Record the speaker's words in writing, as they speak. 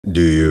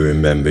Do you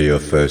remember your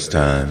first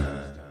time?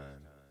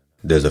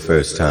 There's a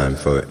first time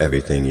for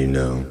everything you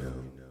know.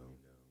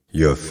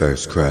 Your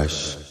first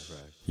crush,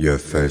 your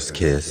first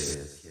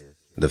kiss,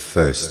 the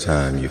first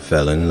time you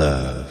fell in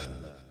love.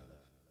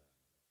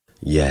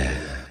 Yeah,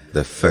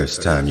 the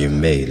first time you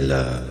made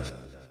love.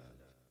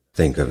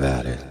 Think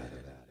about it.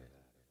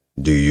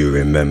 Do you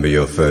remember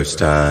your first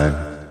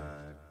time?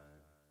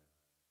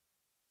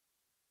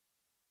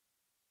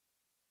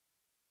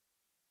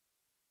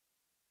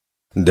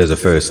 There's a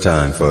first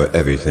time for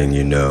everything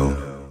you know.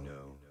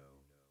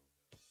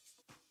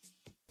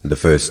 The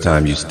first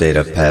time you stayed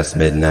up past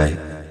midnight.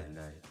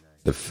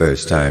 The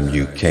first time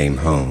you came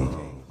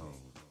home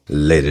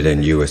later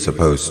than you were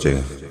supposed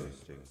to.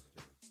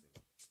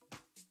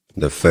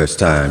 The first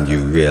time you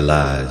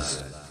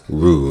realized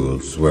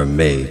rules were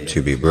made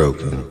to be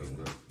broken.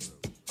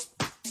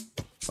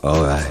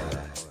 All right.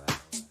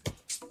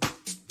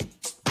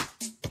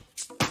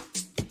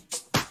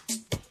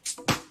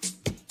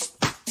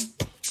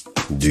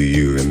 Do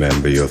you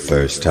remember your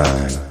first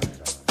time?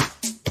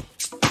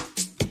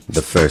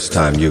 The first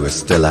time you were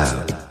still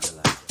out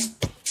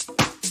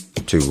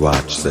to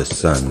watch the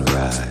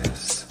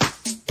sunrise.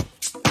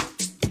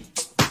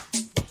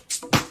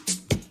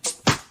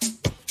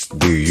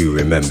 Do you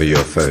remember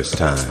your first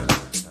time?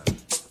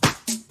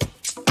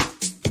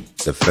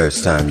 The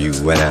first time you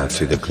went out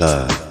to the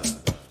club.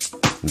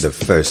 The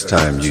first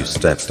time you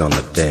stepped on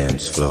the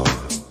dance floor.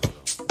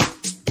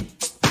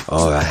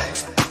 All right.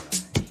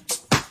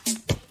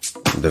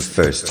 The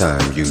first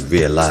time you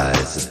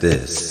realized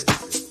this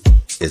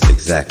is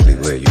exactly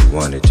where you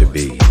wanted to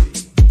be.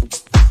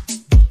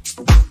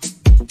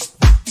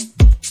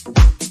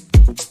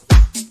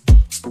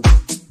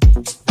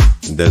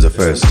 There's a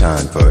first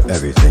time for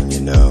everything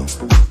you know.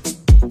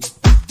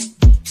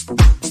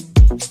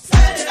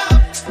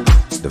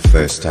 The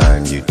first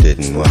time you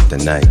didn't want the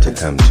night to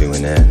come to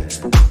an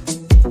end.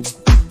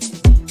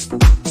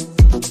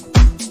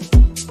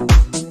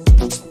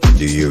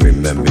 Do you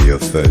remember your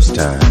first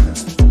time?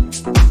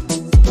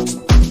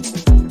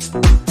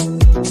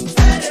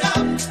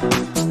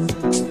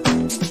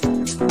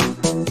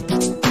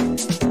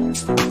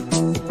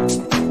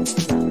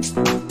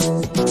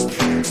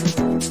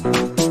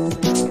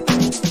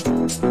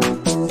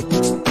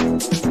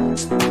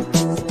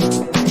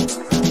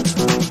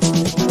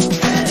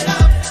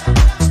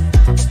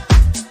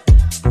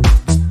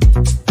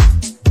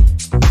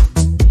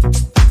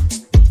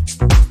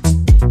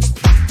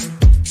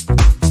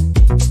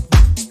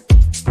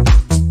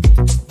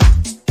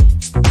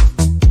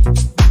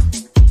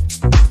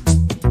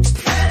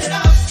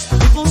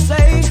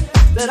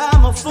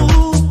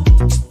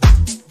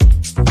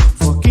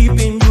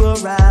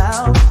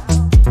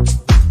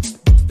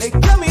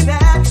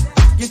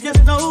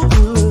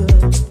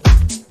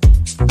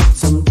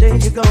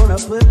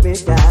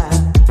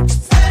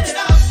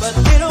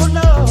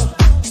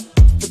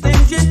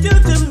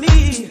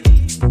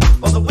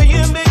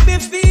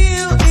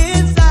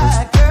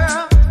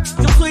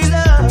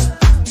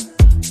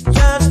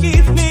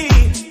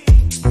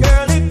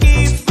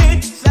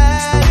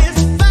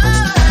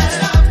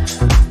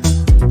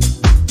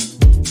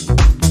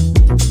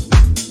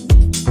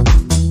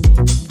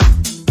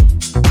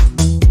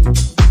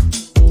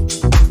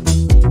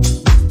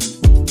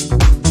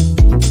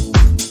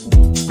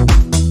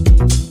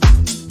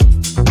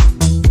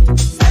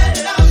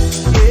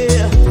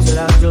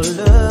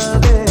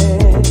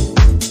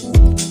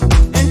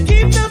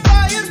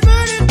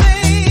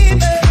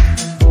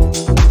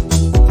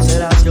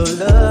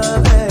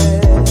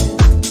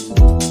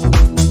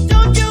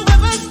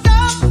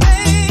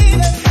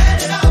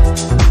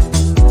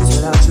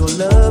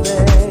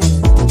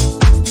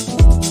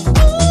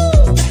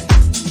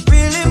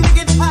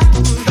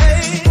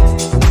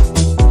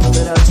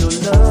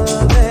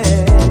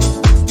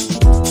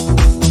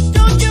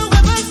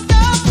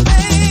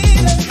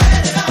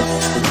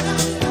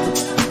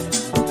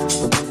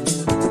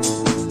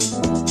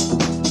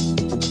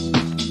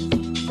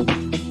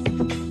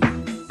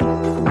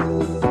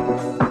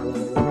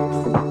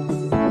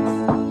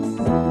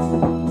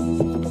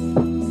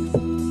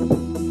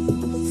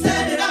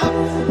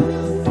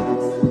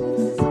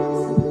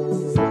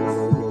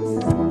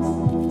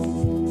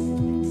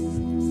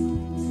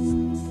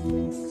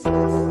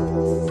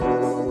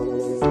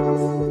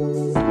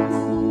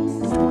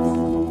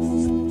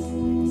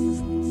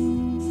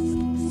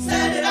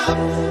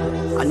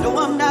 I know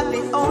I'm not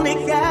the only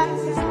guy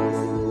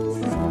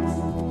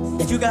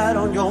that you got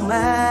on your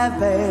mind,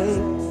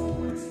 babe.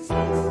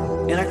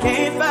 And I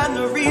can't find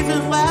the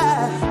reasons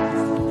why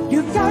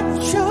you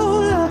got your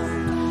love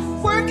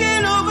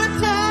working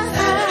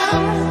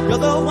overtime. You're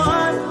the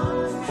one,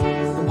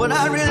 what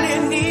I really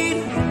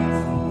need,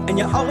 and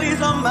you're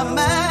always on my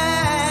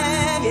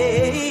mind.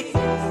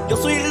 Yeah. Your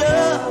sweet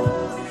love,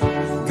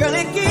 girl,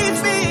 it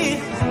keeps me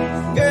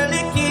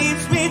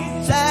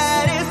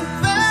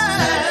satisfied.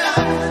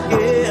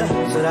 Yeah,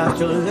 set out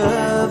your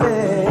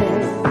loving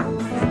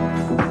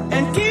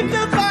and keep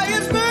the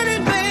fires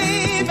burning,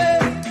 baby.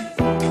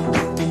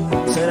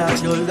 Set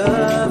out your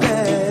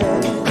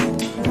loving.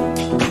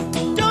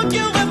 Don't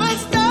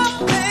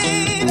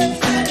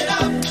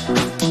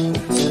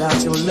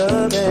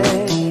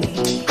loving.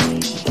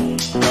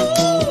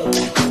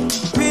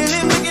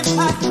 Really make it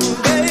hot,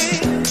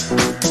 babe.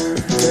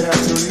 Get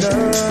out your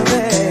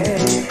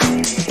loving.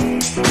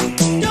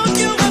 Don't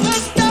you ever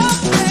stop,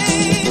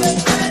 babe.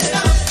 Turn it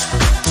up.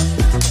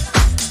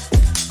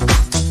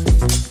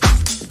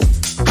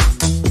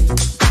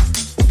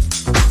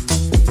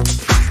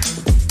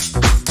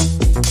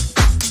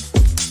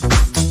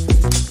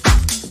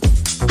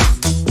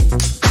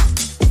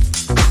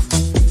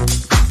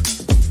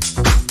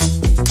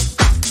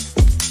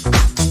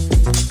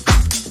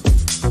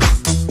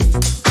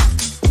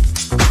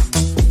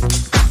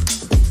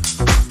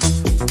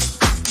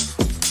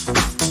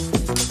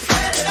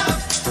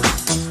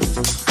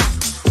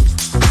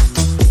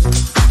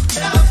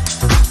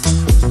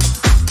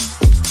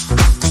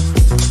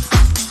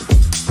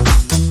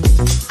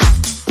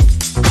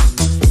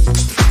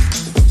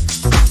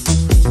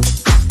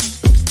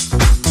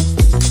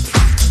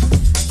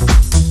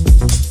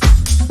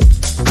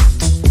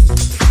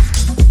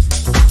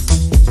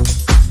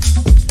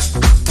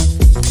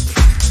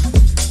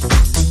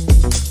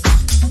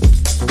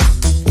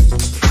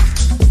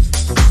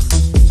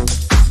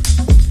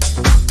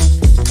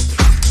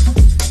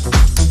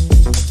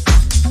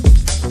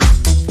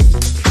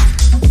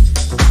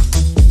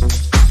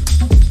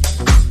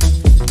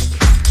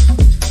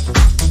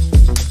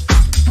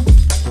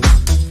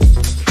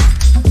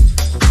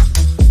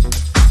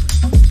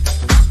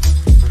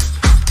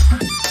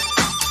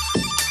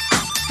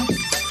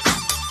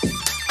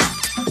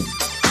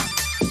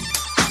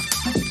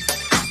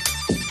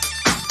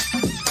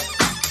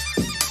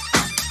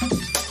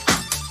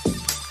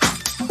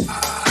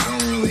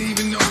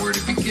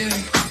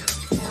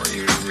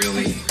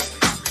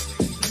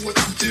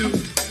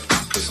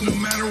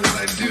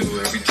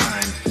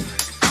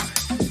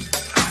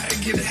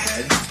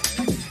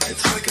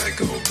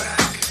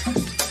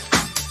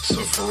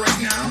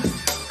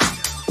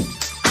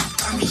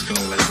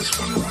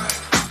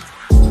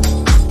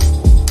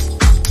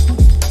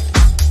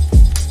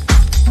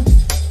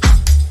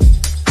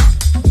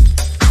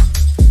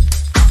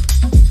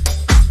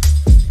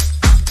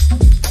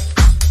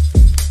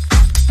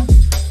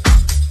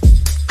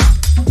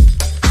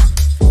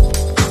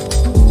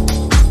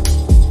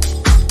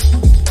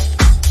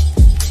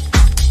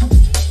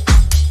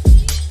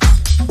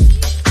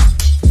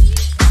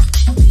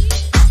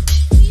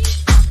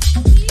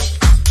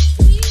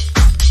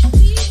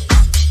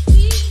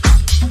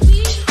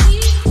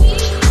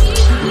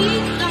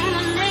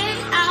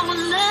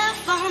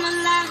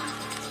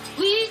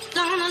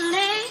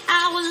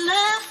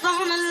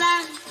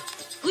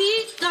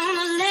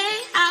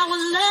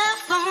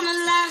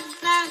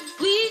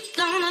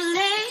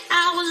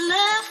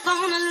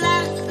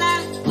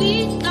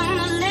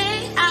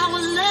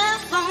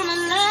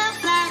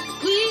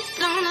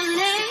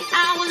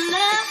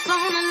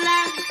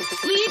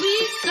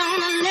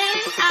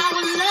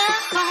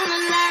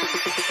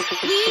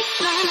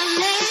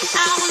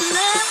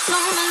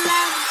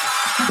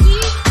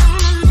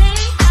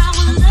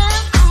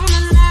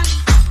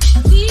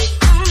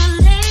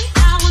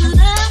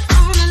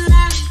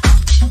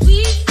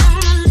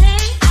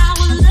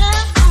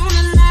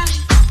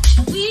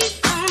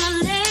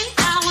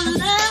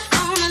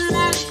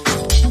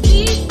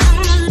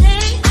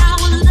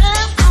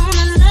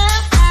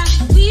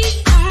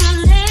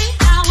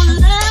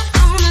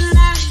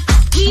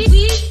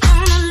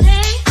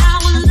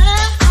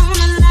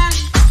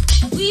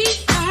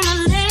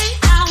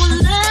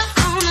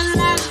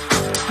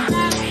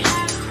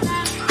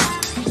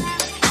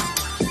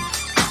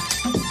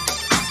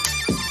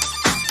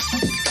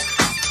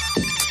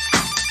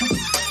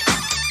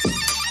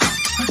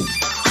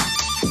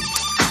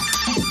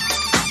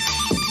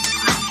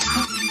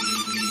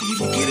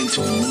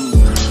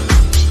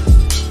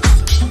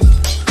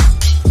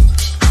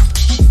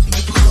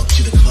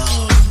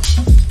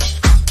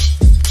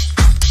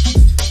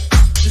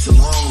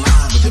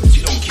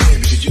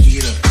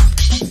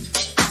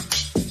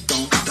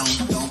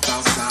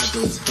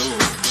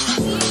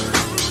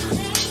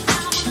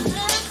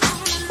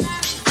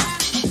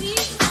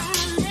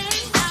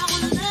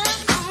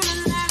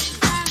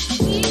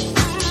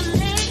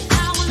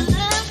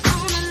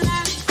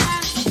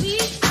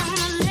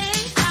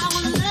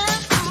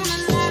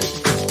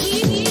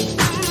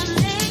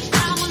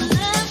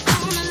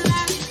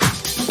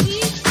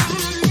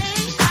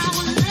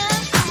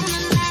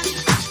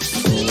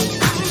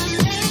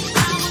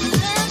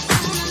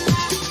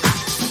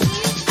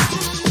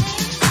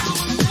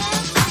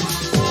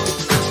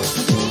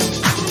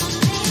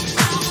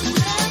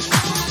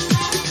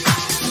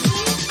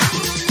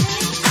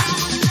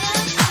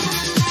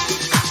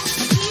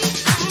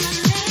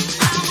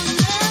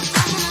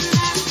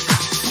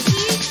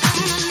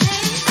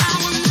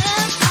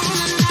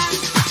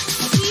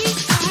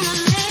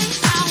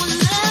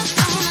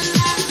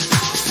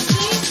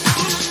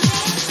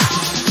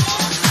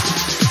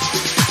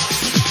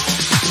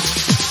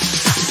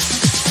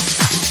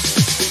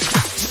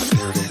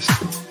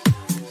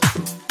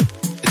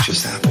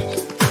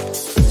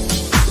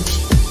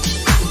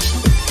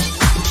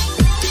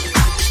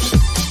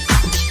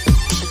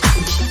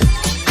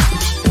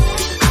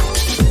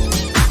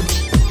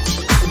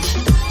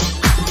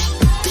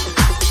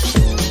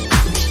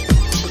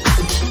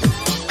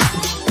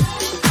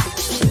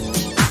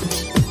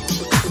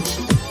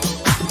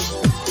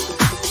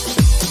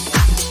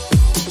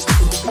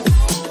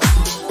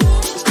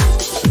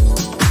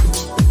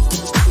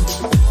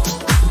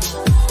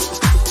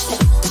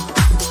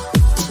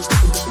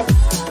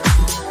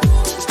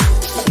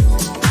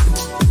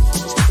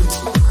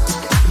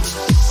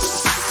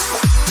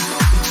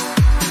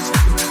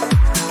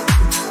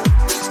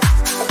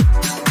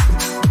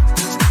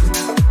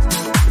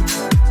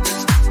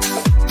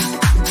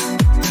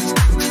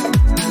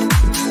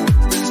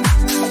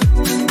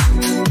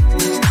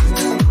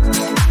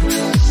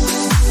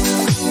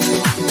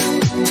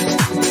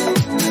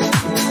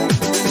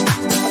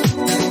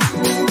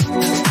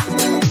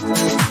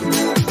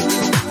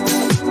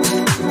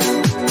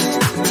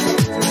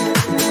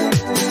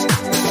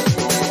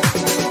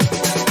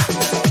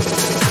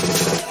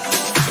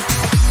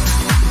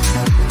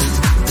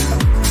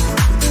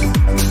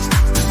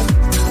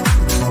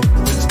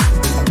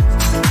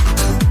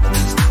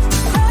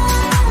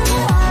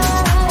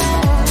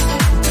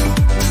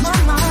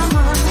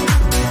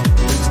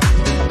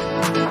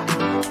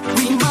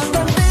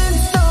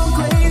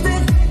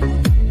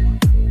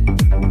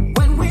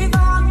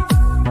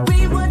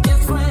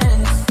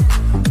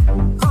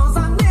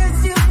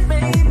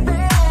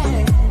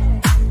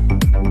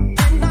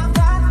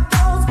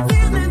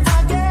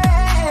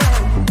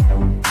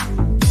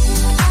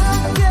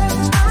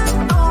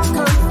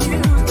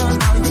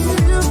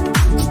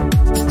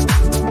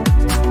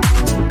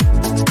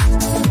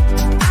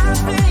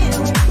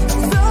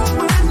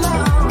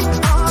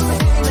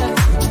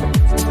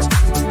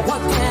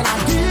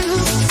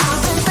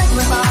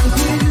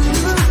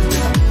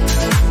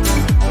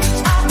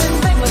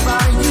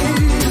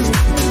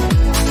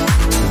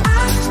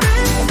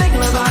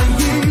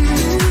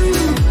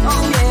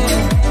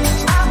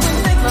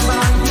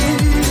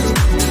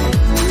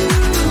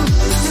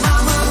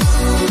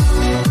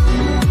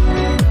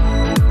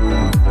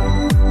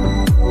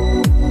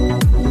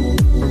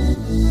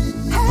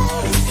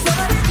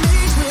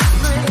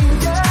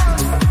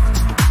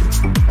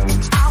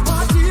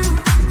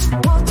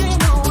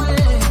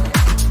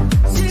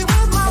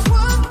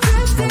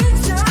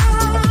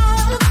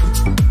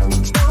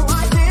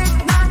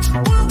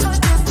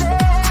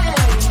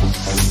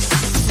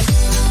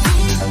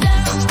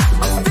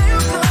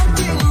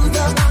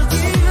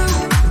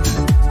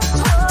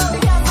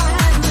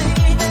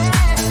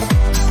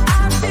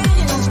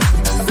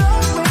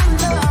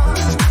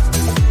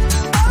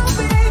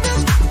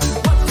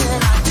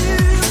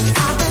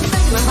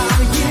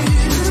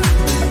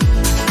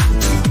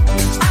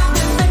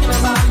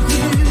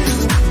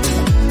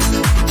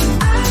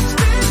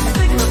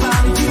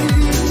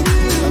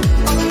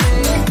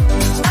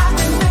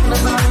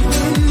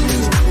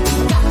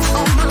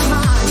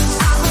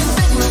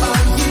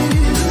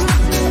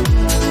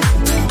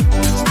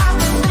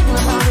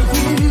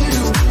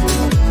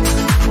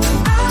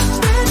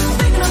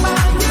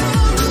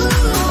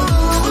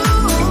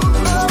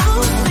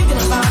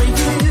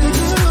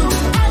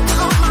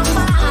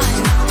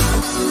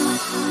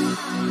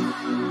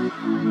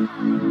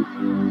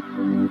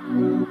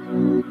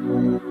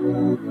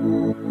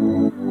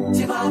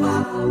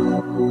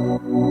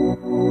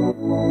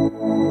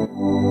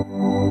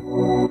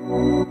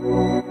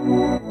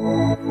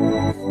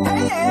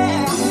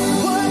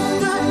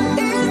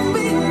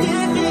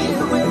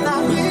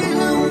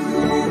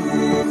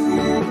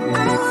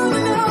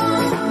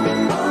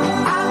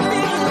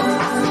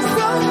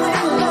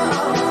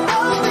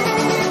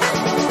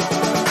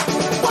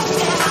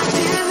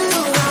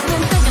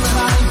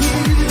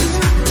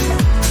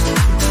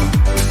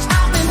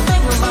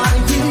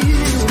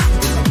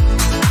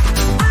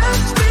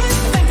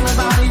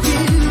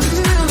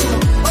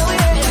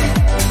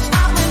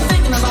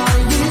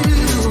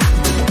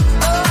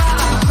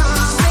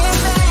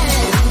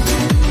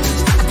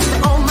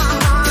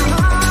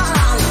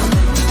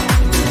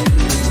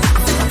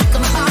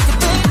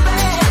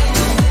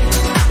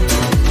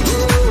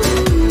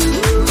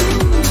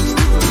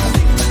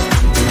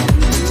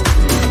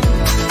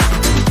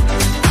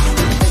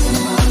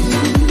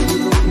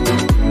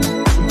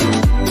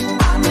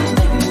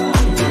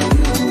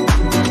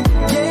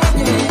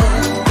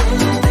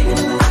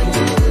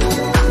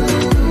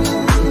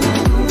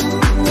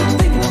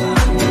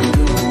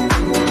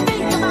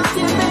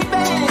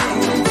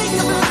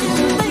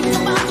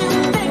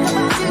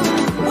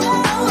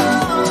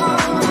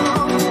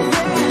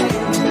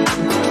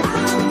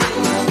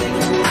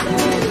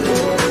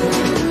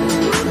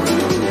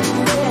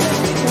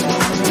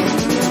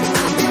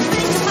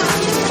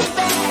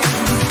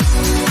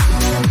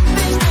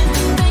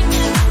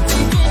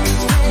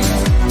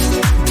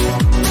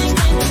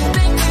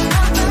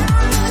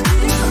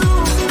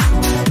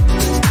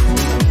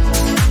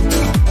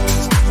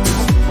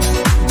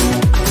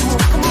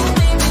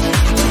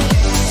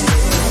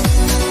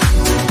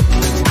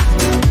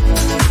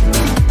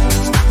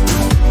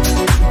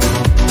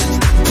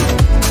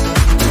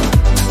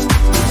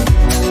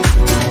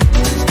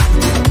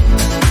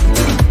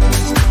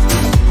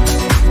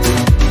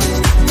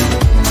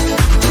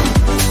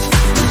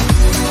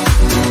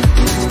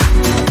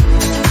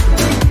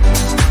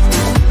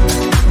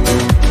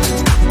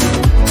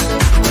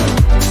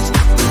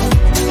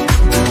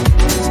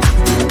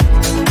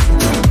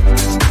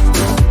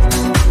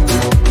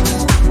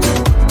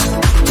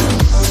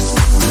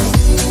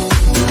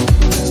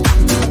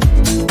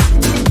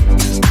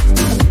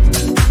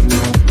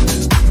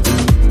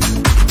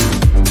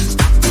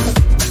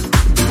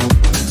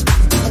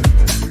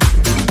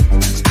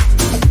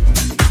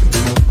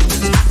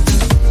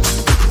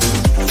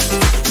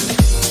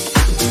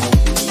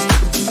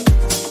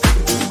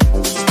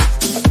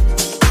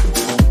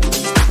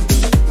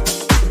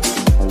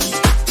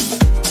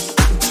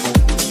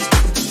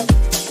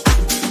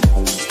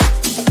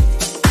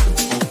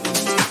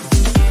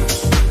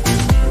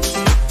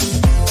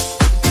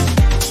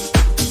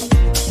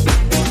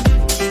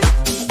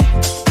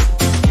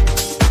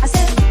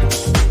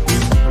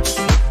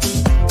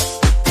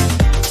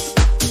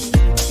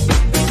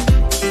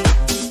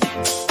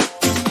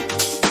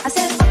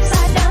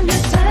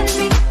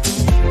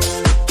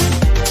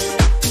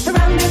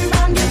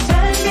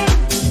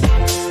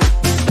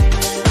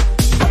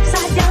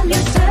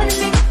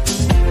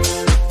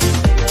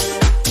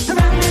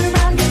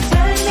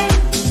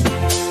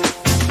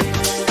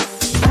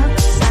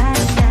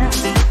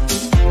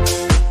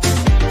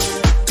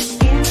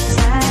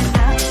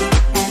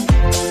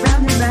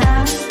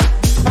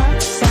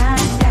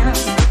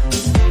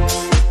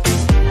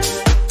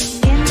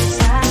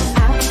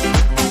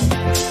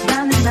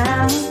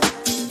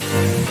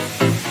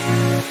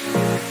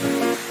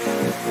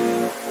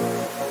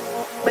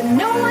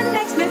 no one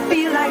makes me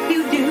feel like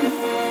you do.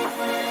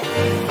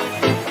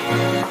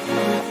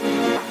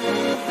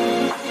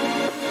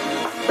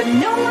 But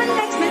no one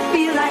makes me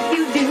feel like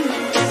you do.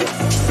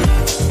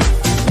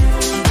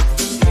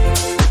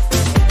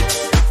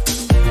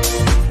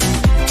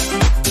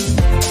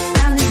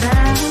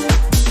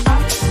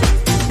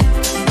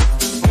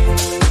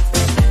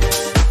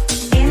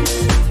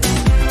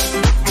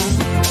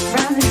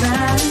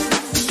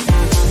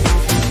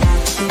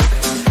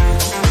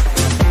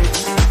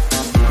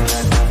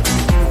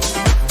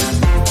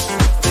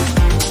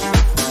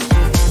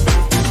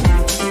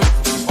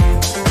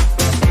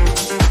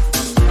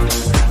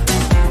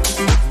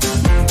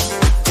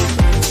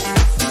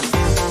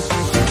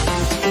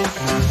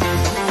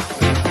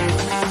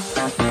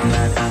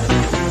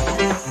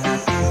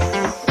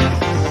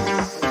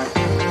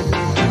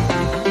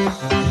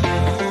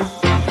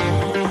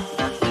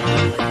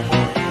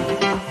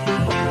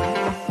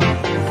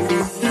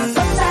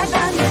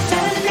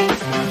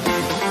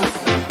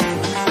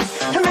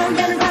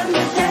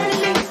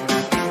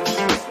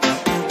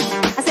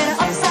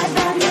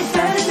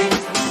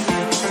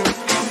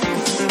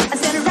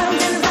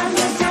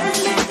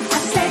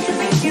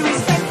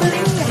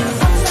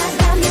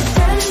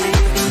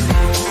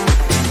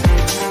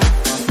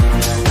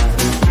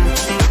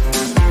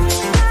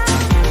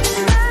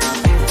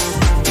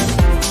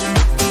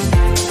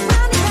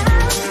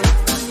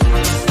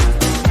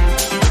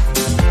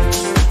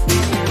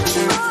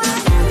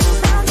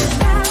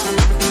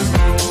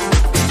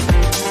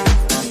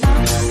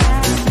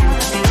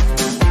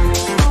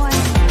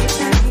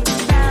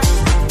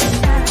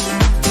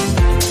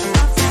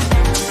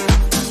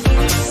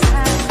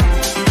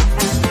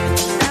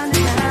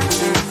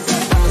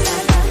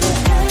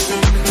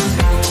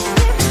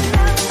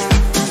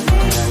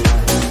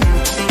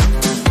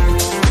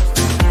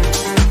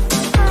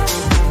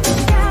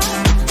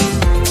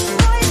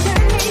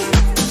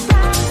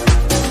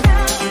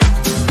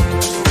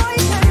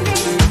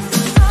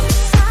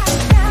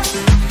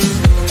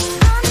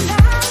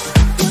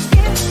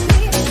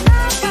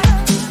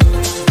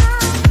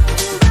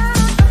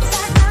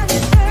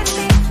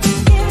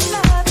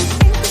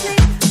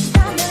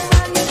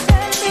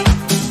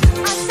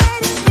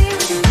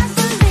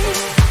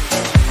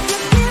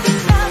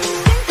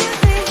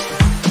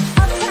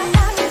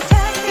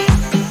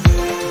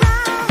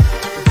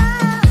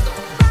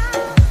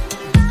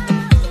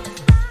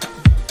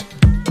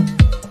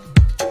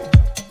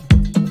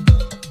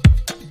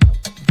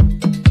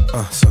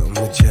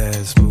 Something with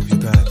jazz, move your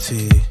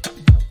body,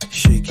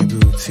 shake your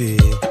booty,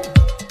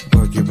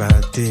 work your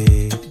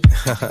body.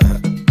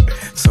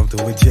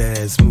 Something with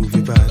jazz, move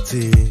your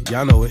body.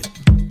 Y'all know it.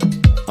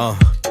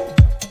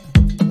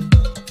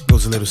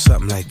 Goes a little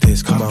something like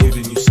this. Come on. I'm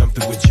giving you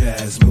something with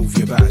jazz, move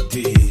your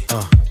body,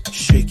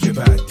 shake your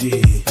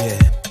body, yeah,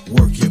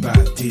 work your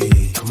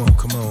body. Come on,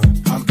 come on.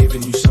 I'm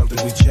giving you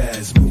something with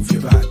jazz, move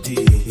your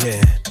body,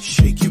 yeah,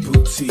 shake your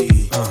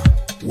booty,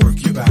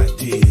 work your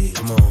body.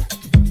 Come on.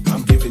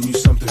 I'm giving you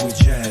something with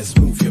jazz,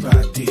 move your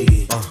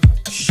body,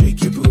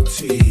 shake your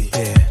booty,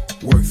 yeah,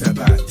 work that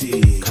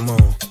body. Come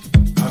on.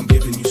 I'm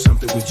giving you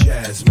something with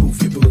jazz,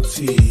 move your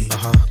booty,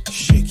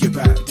 shake your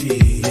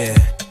body, yeah,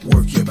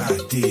 work your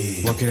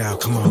body. Work it out,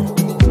 come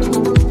on.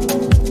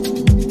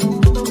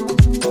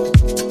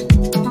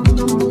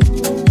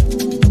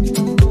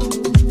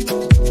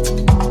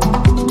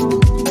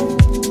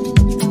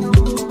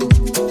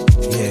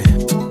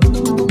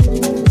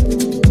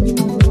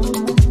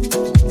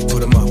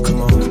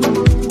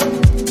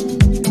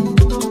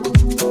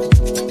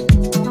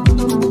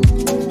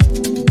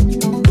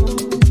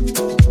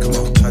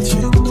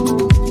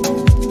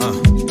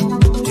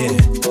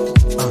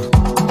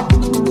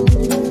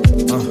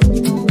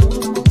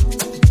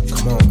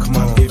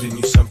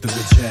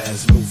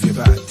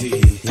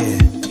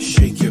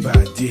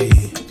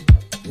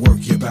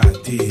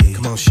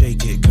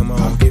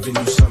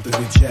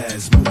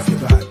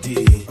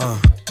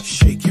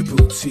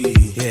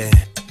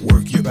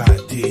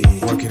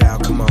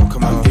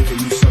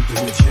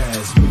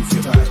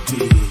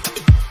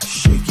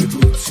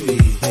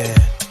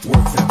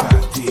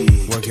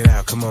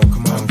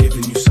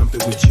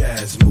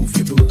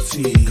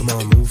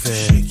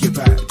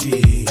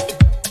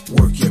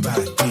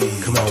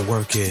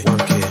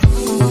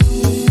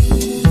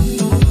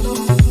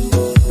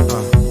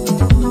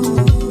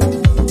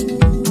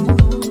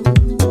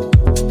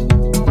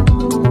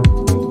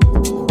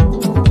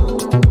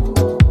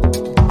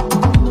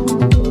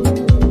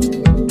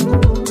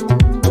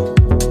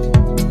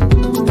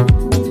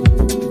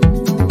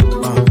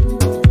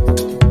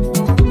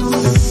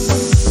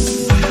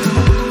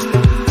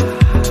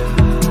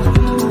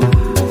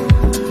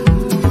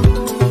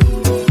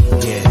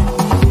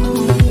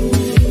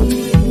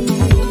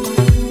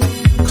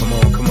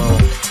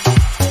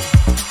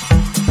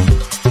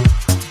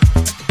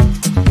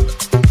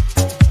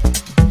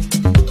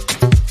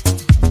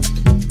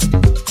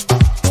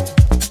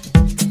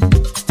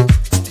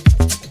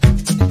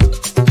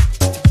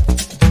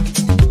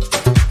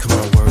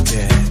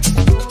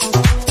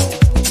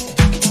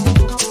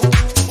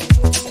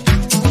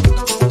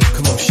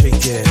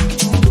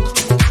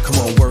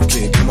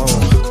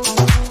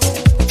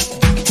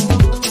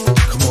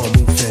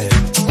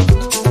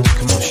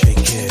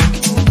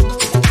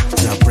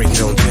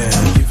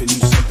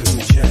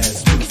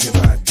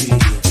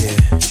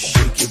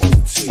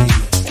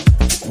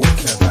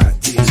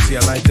 See, I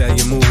like that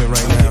you're moving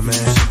right now, man.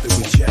 Something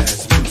with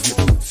jazz, move your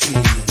booty,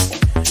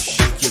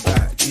 shake your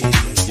body.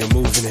 You're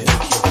moving it.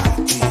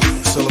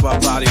 It's all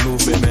about body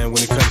movement, man,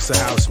 when it comes to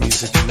house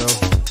music, you know.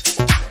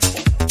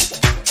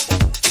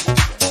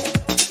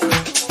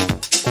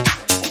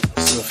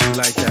 So if you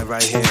like that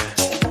right here,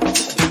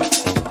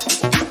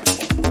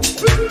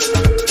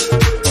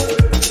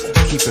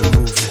 keep it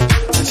moving.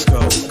 Let's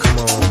go. Come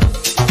on.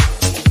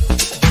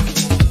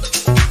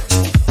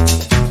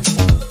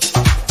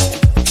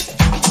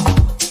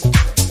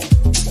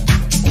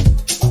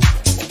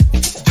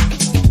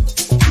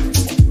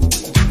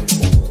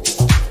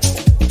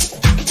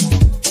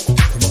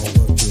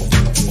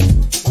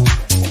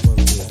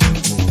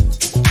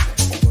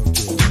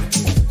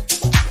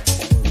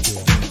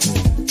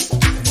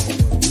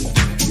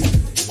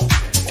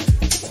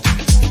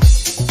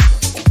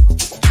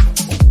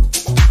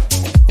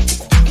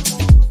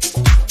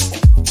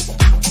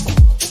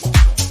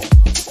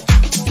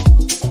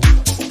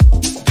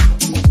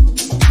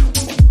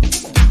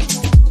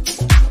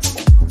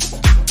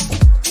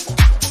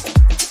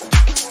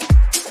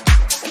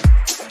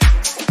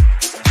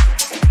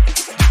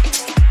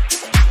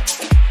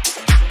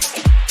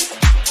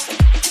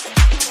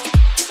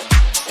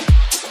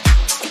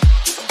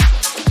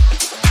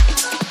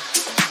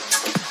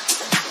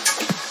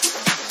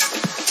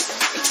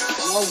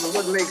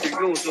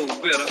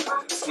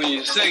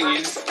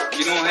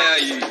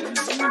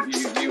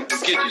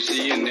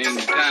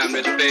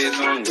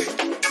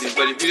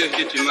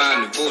 Get your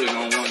mind devoted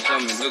on one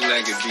something, it look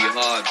like it'd be a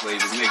hard way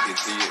to make it,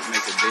 see it,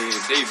 make a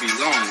day be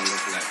long,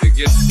 look like. To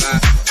get my,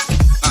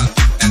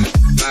 and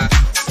my,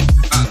 and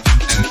my,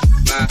 and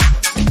my,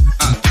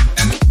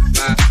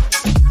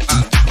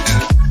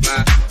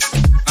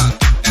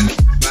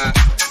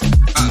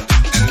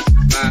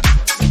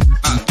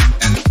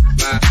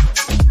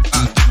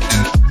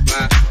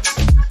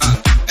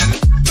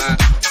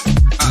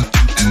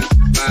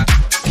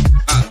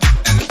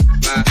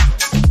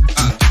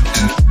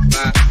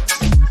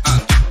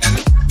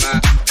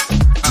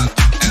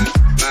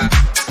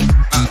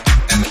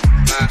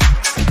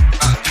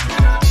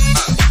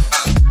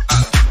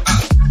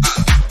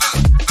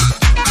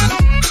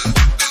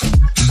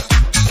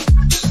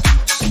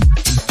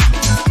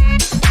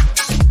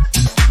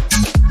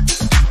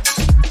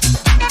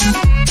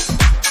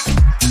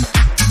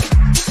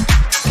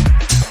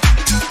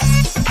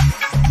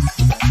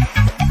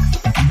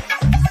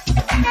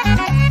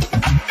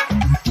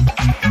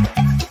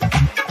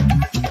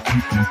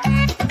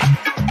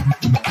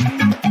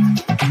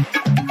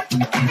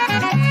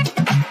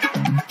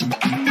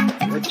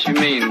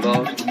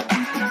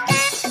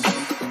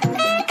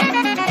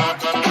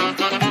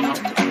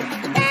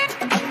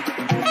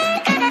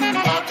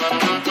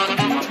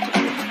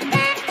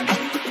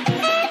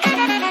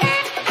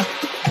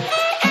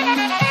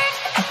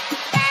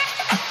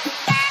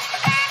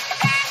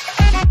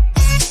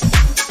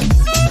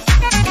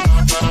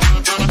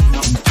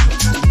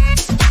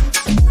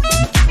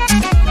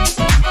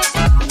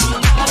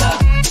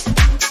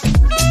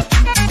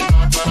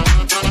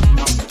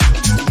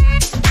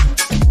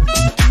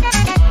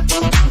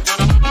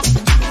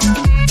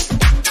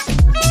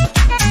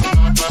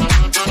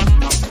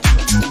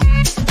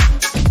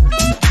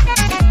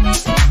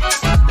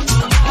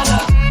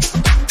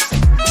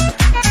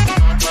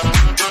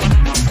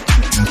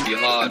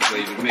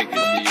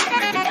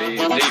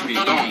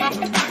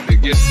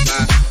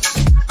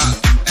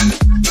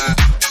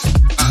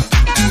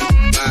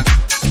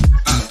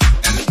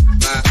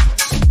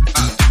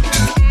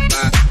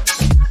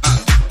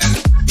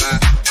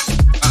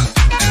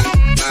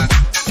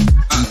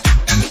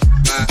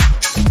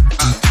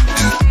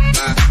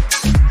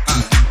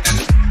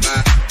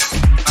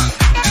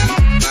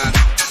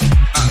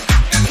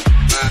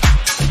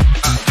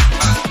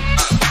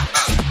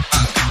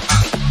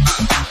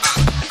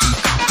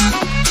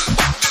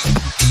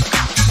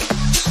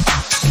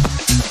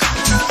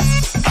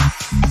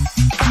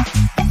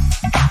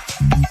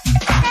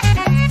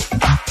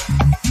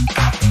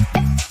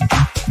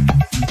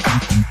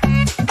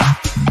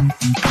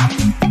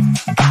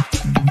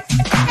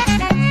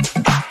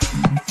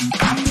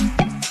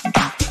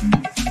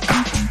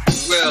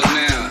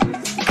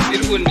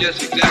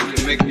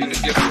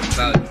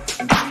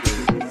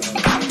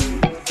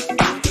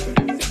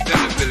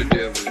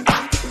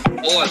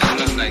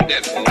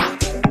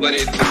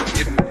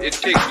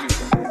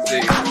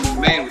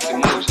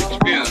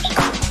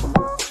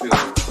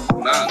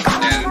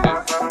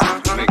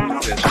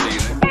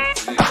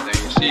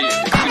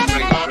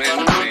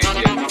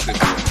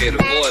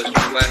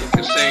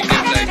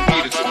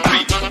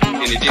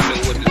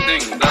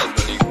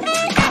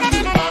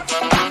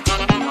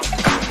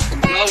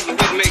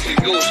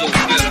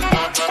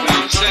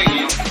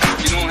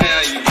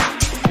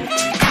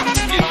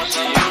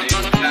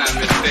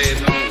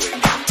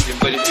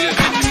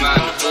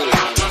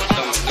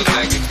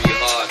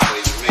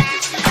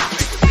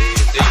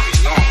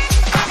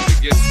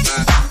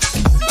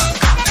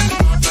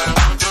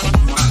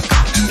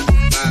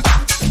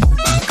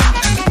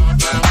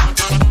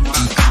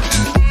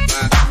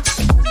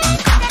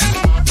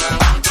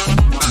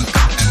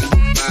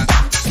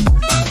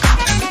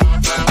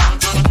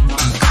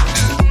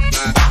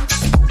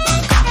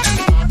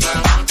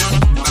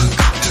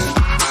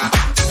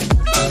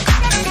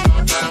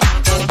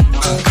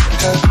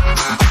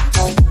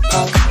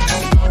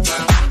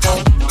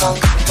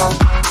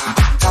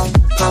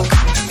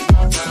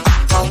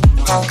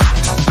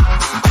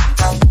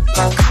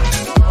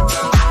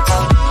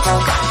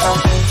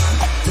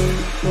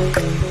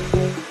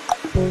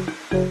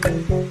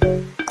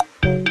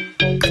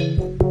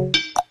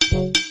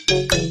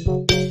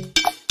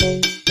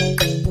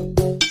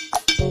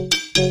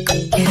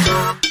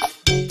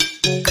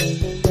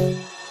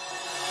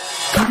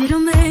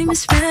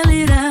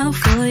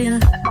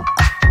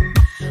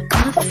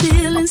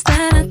 feelings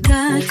that I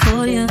got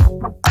for you.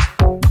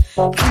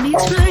 Can't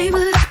explain,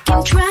 but I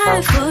can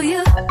try for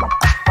you.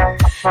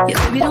 Yeah,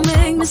 baby, don't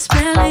make me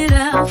spell it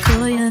out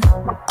for you.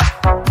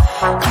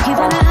 You keep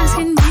on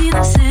asking me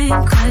the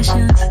same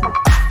questions,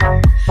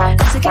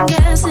 I second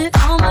guessing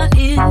all my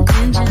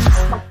intentions.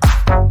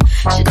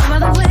 Should know by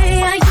the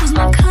way I use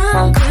my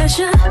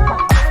compression,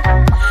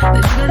 but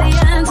you got the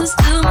answers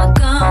to my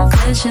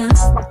confessions.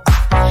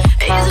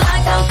 It's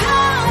like I'm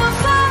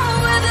powerful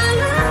with a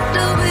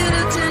little bit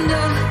of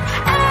tender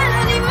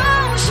and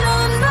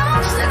emotional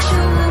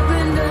sexual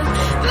bender.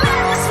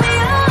 Mess me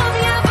up,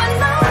 yeah, but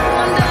no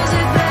one does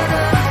it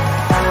better.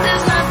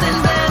 There's nothing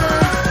better.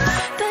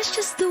 That's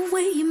just the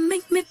way you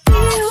make me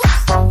feel.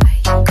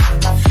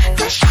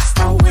 That's just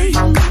the way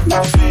you make me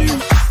feel.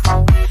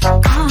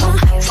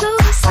 So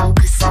good, so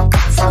good, so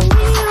good, so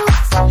real.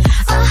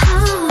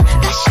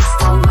 That's just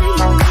the way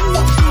you make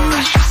me feel.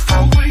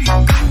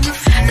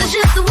 That's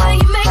just the way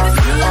you make me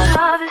feel.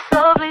 Love it,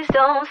 so please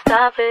don't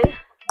stop it.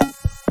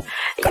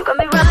 You got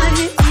me right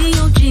in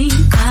your jean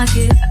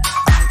pocket,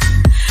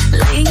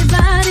 laying your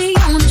body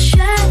on the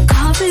shag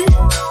carpet.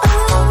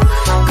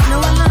 You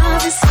know I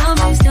love it, so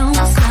please don't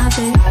stop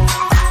it.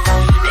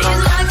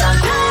 It's like I'm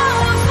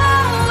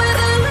powerful with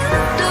a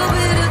little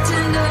bit of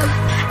tender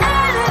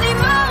and an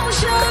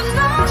emotional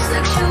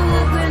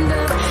sexual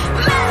bender.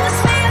 Mess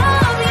me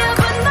up, yeah,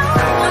 but no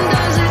one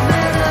does it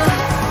better.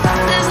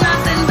 There's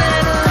nothing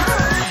better.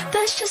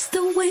 That's just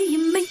the way you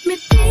make me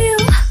feel.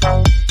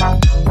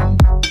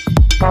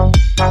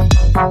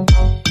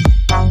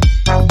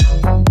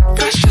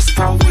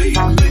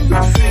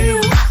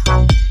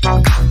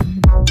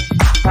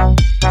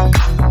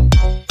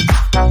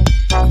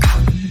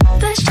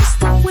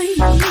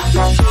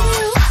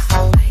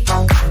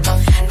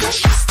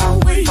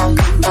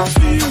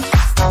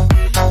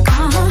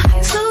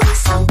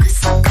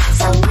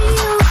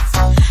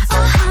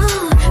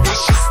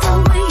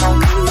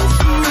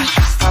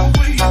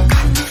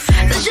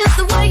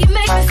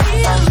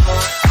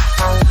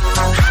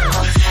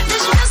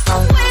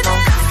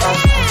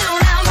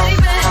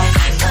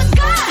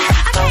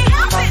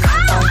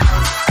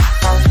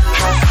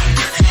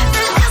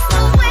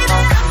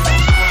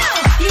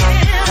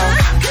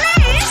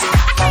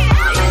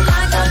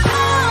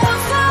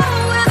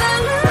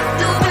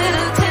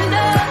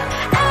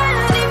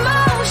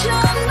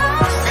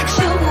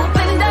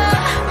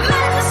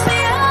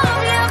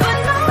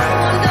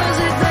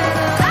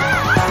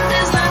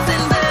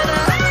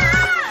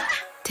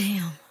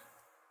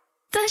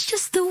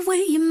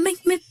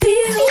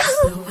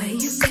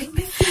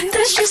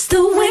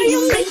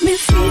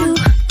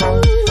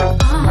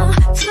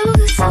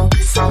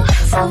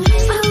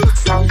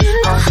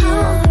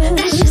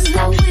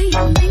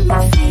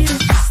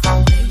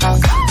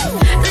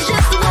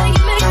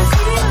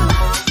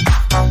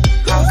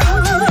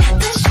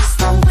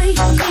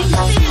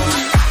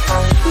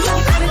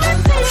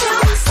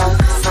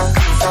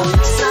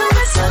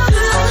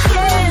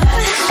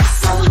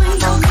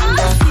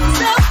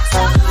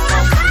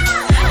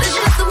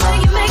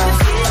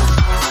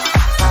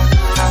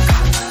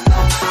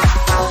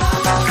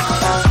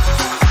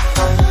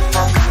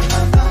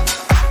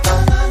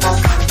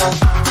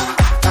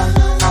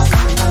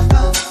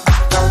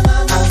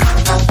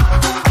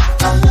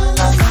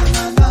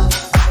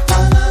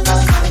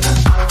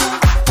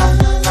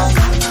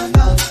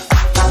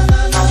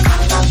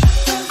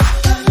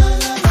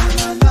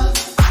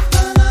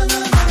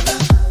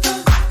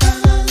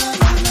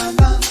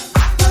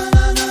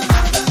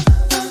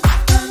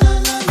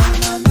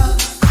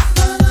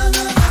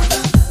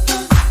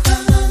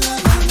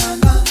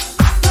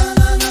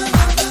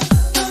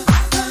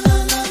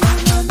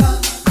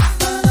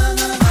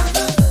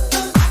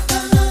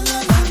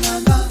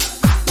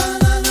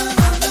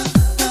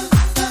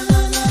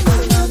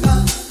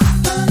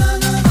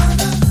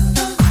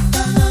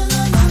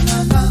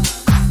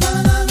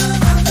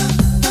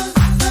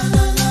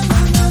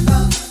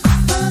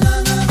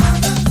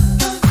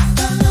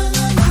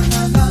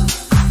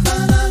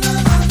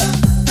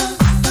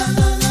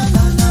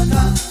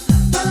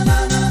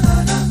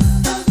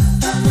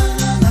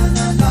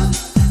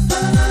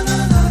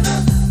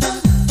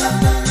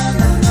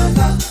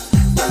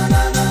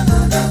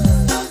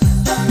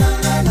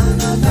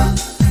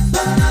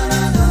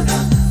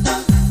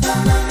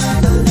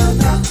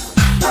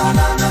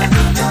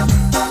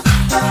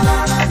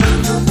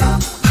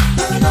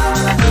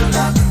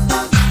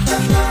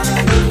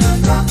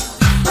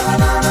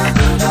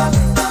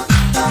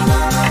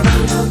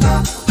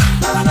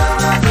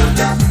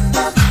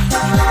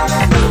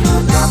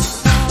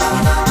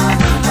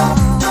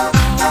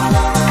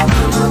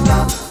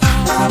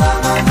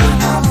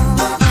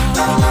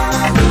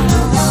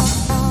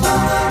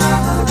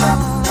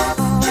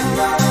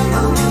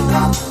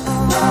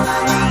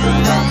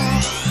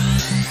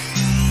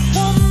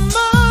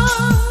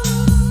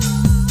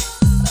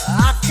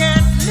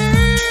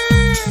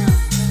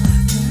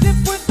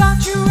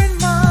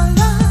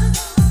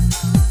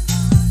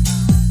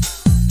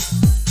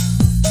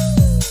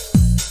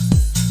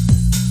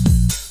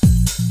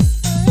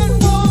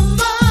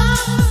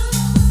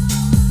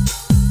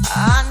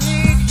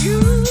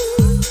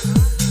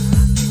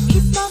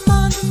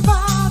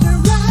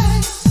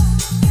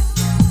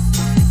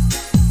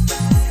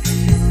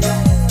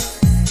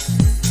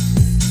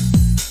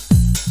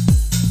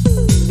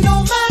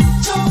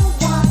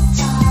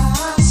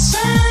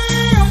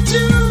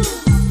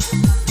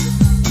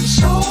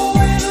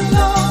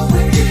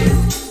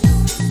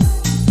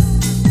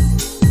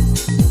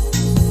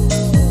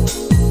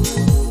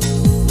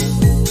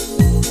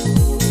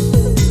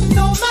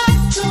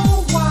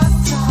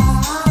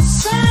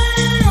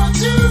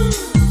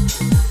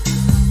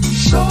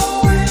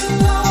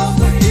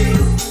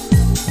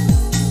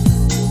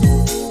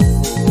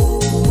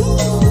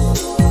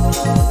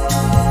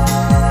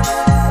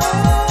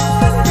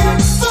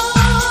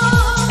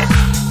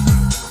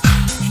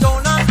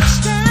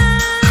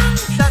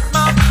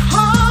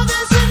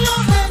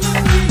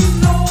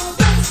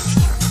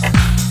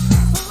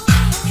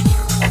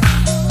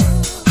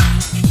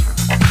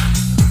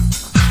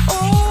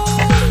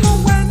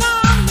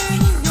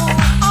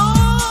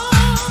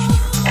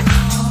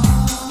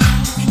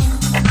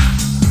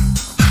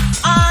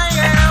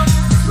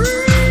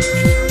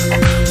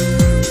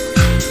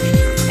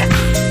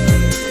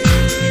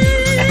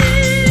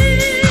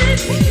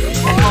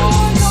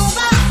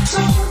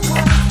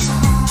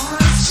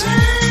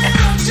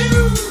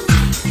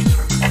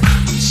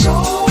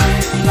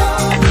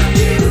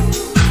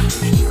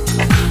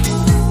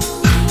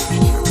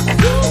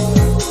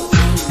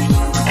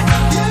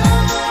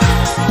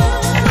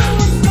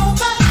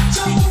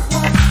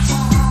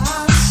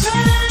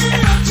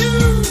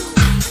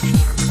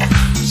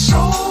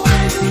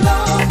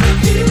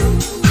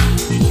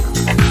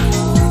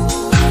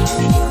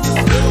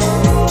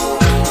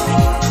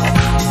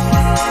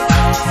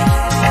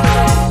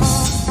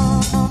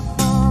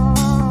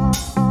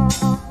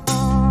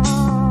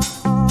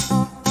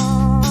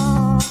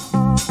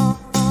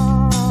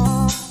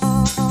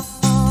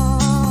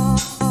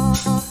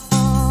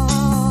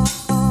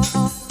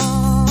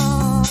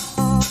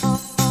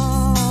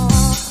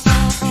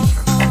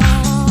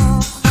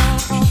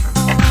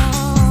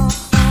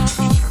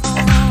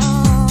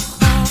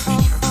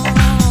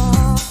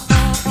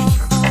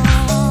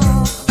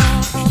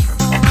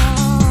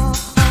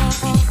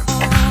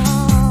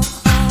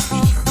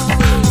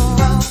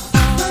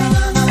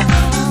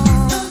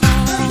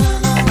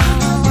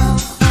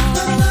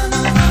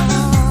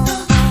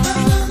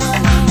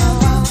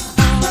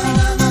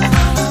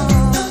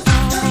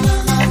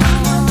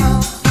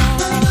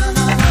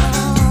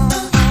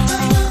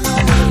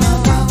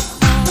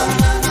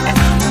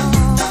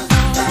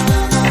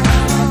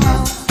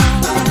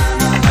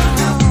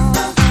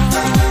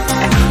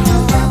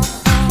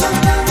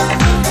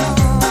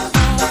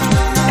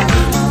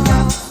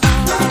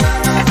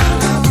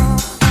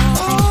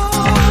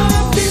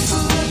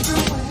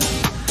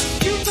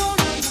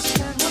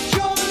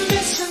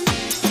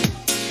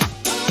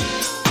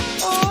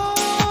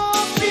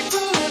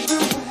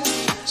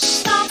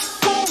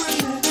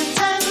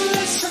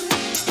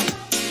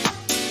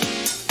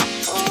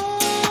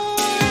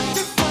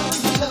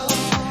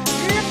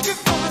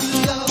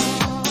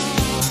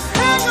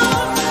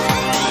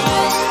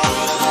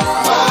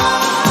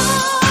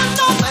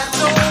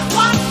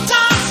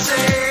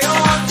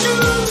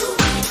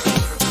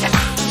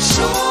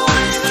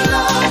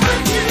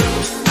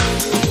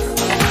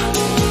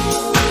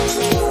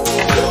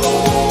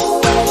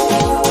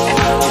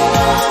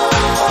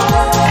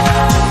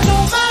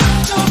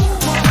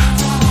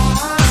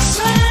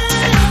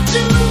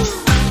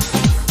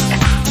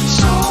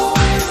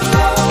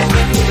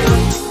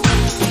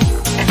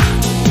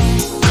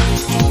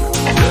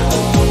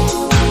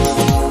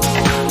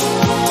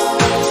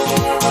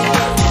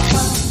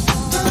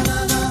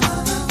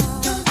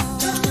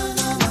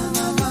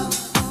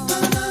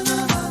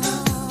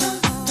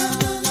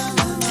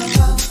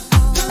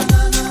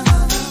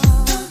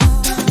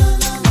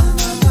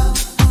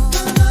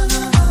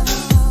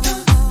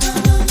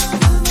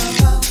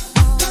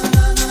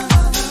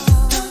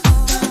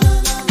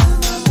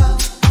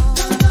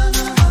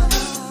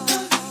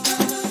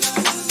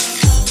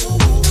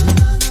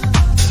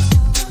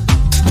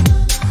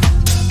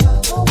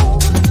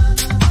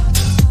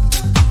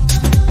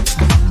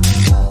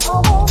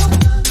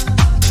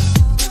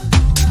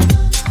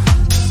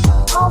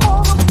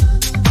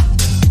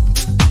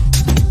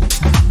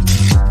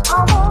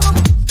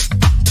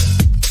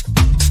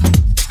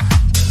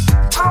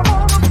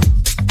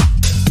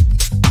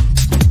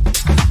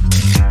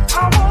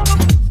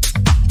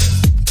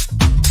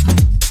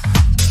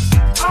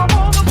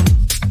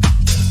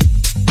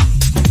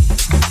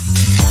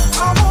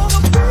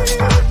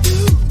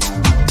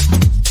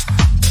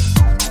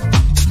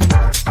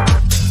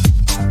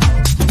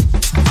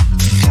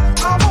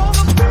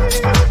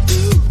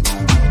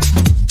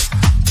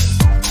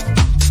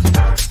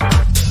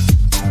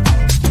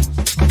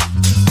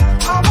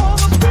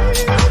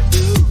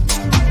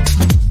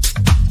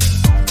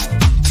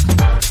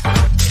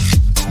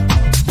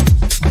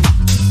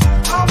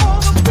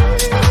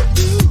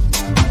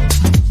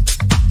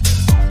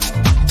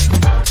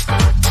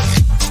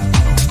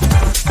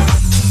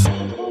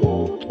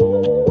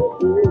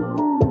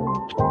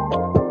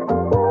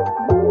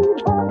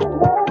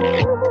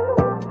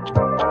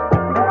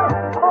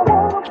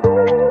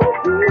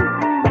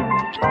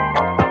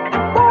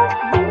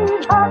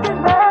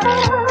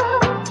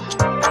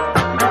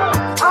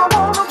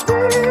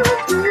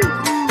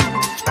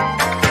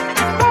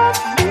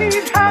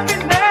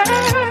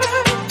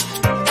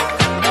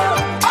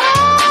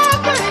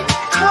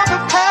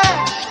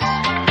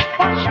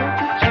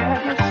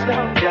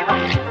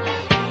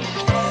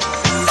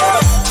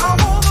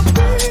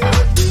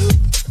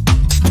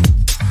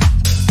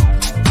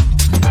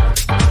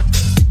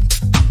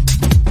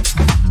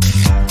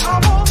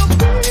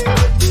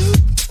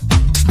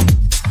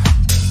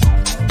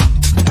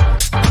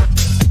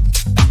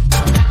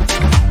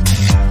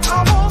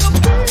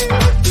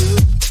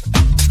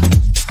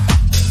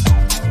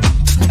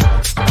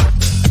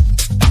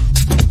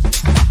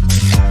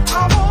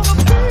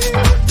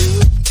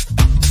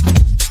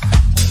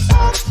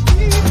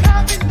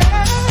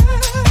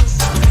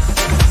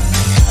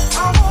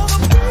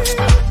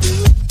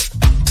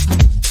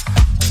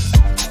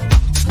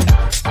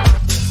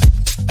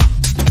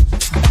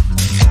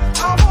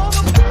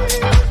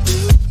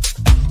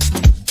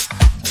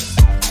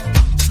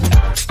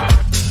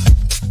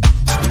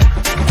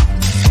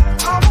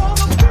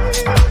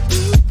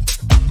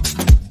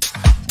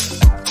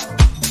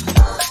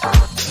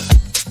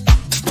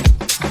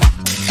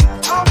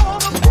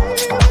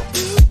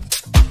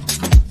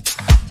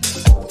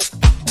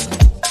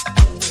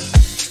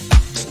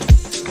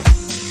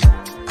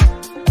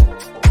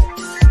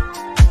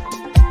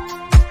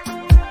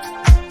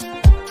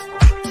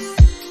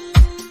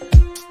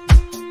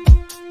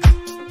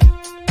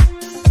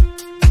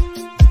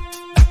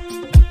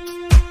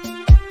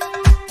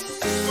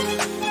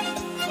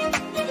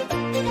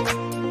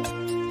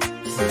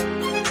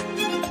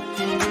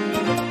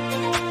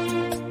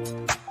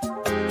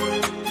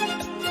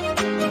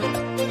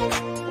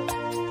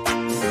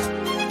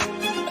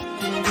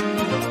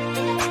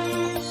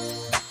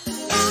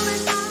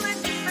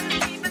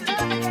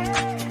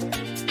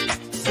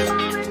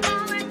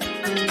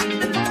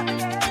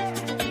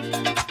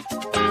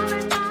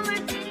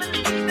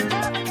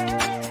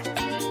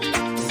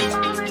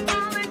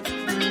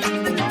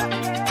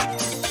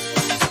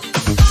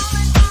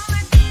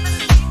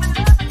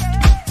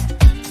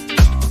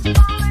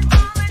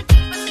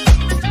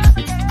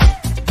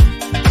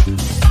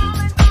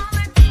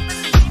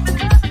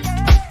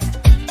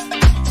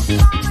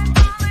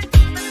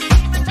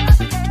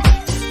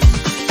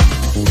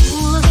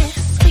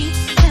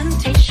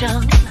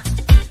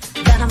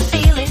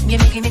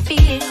 making me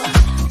feel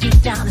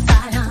deep down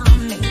inside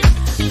of me.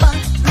 But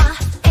my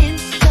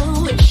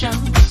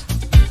intuitions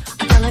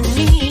are telling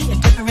me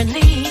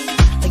differently.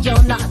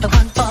 You're not the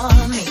one for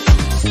me.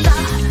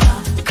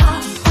 Stop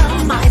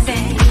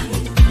compromising.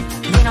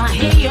 When I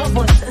hear your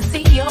voice and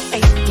see your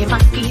face, you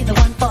might be the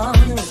one for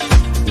me.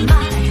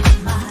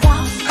 My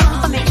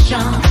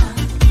confirmation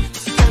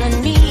is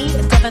telling me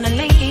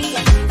definitely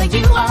that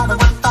you are the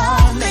one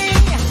for me.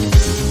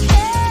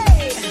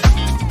 Hey.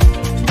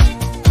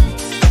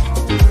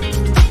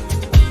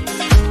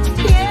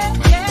 Yeah,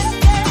 yeah,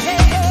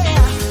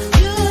 yeah.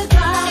 You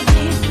got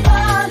me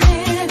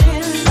falling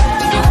in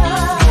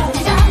love.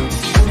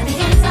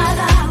 Inside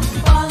out,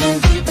 falling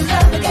deep in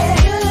love again.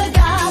 You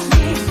got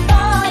me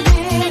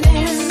falling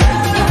in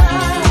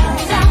love.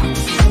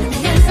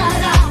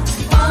 Inside out,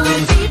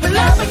 falling deep in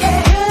love again.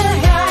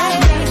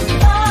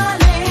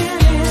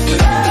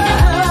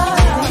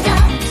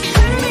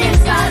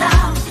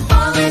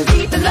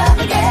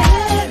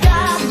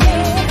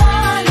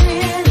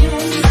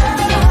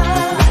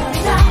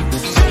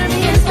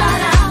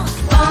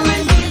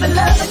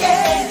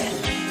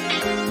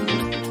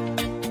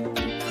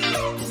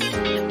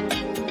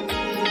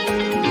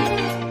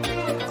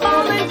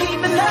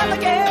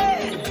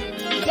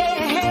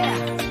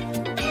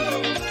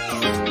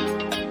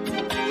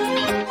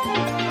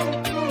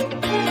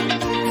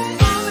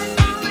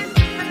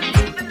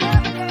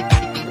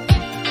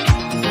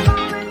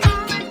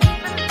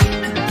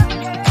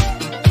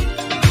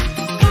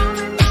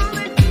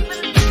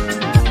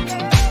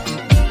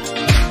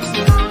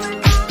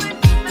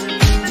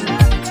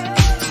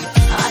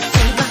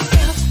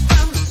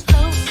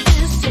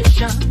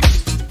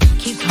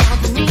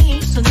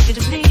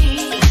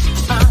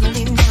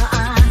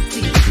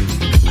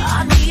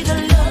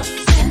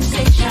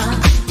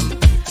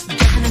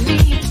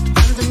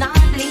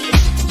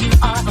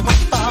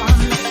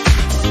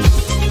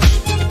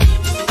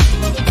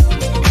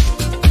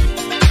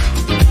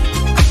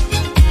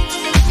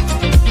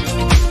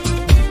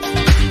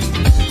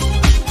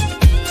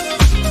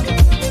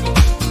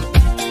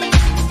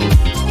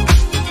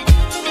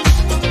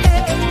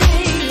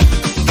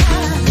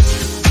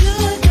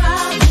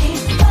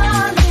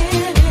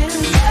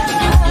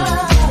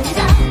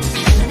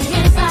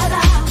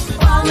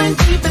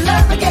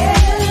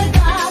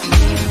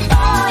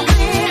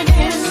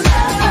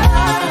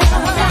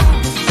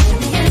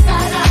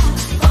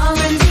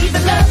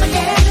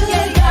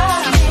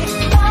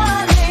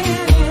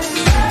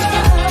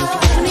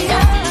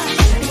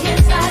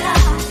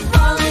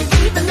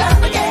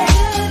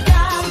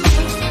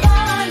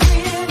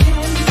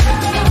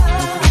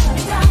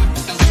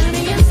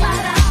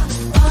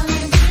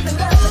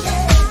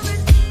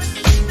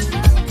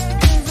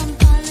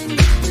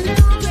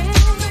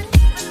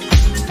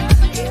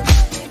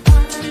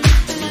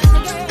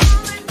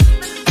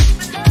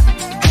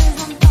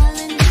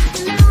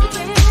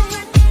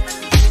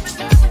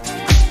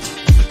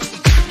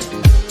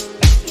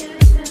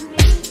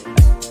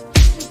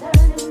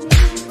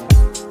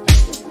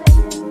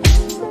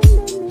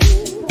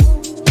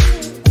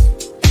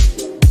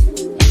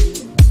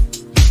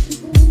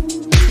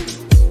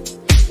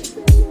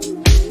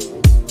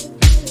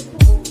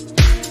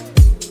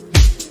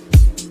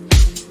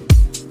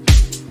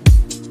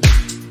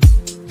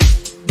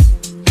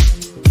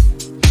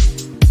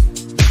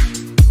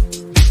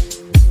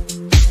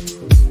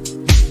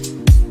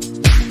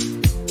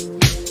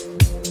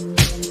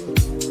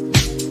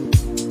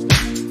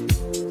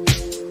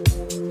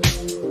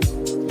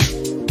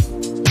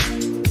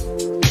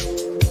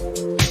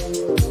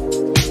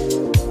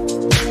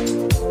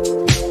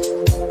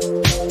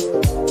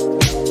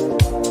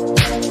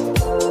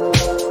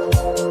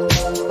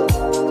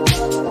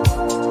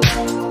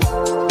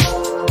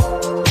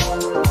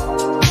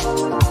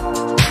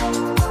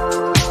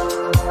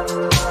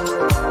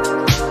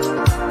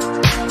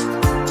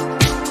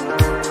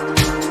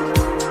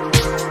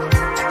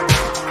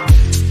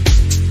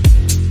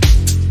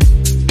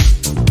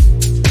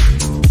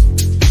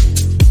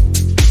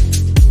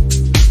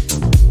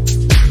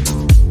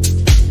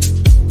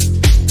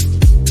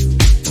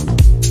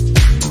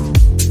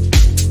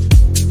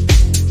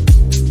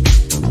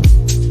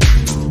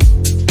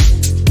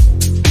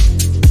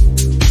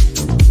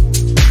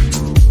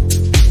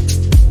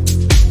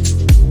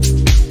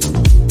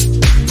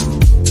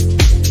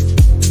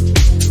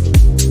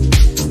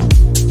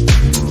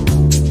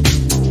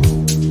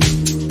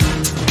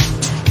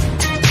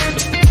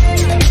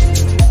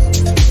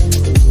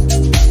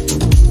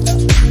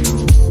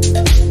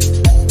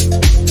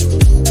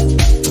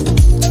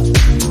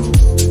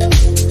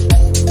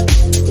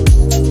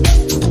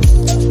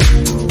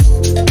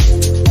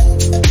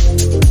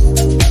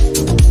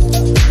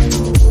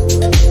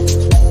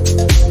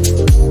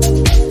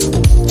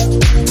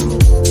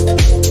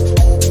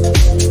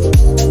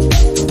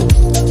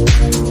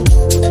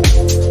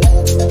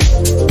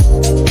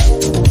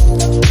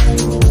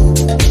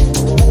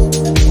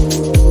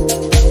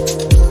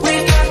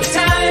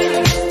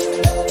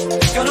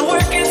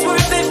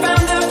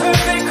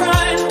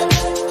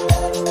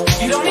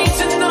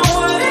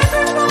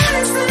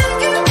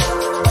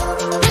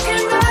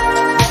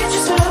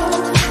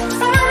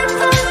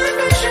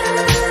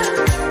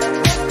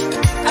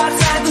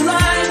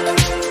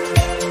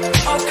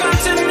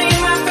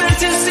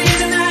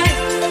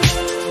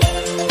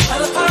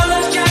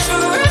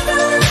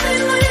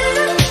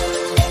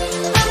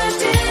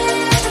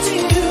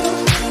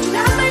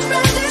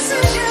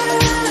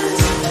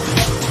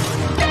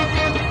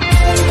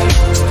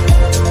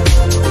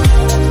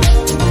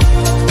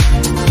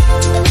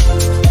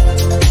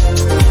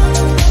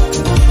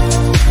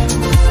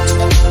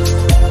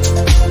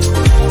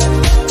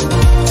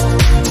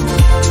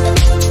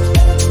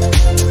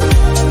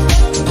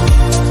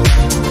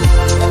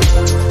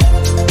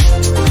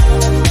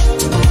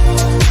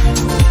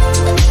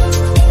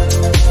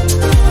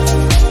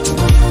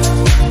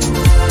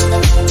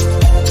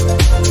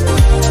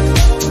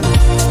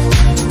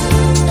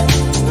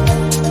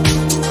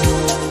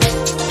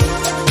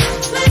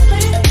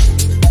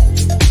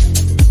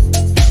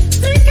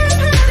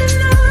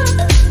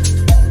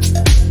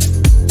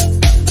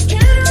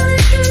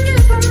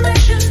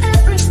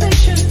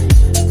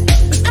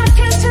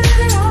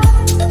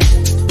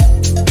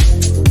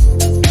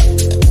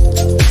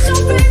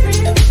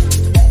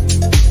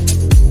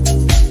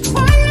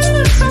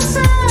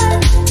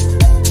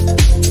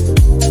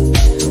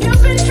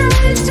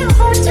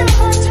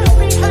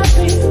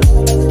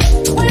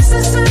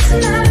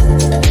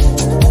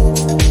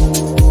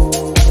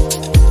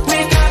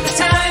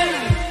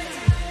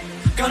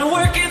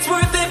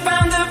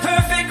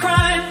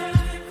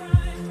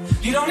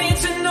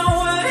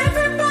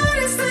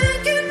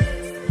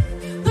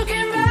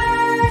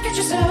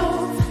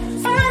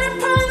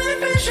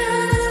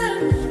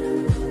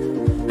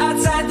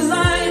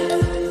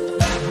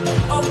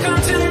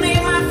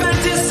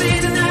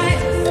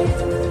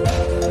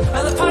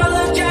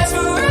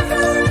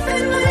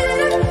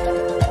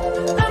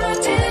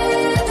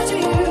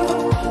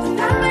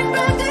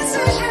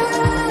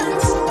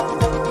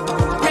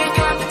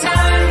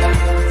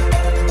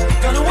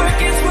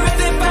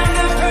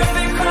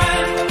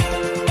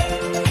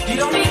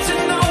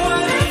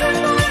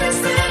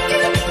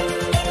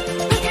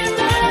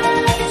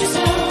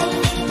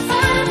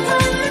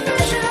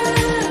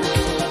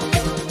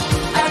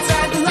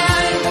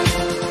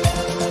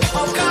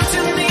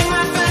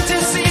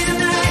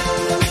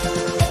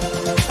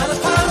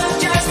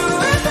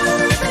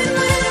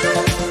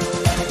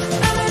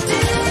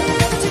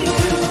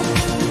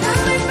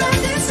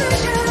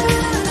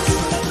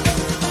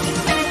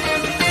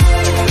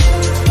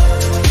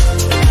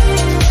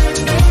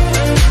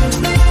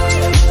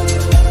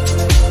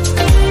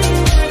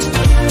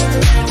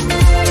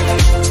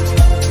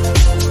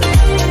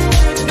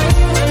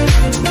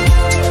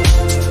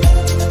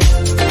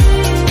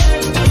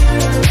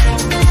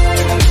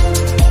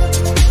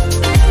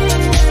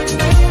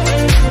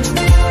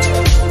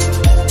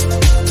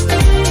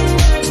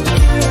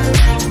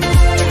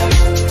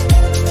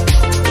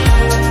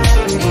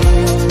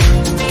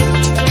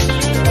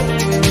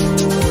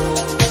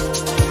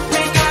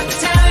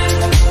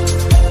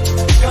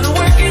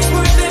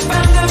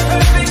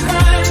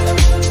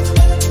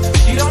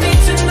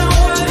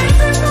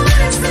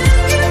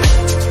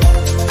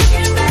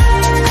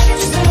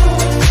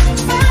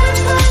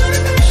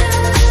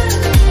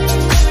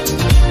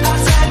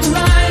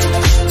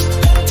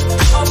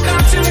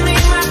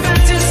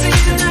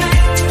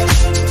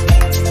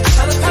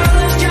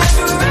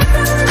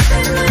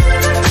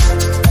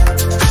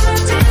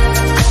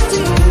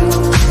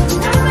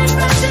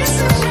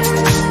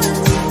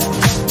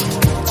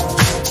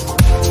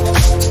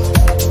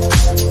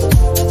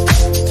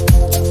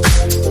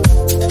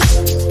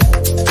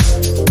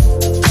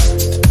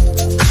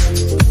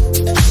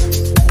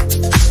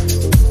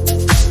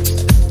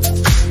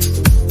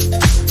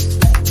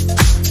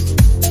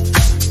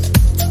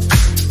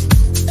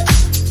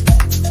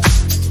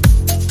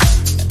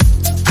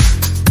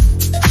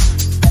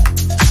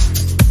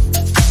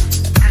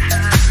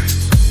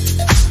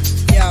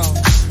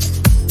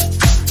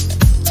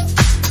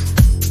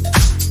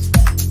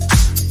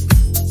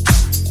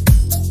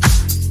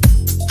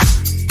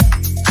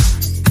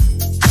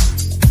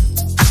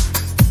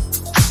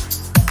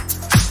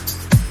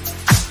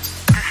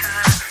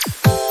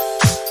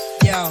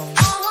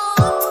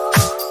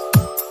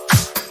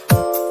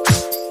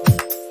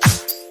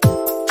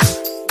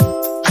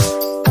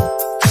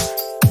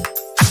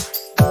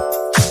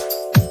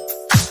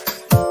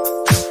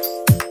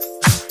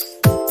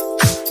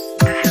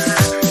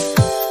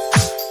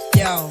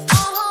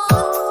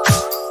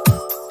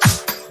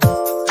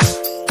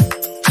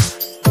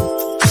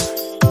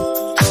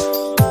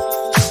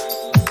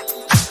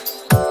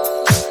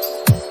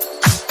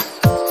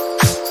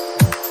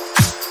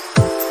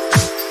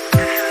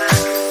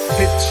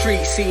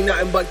 see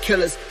nothing but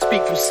killers.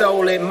 Speak from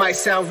soul, it might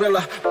sound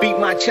realer. Beat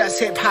my chest,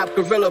 hip-hop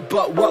gorilla,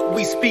 but what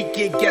we speak,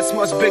 it gets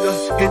much bigger.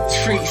 Hit the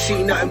street,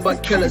 see nothing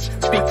but killers.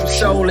 Speak from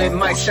soul, it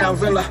might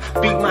sound realer.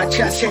 Beat my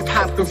chest,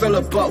 hip-hop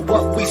gorilla, but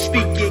what we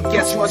speak, it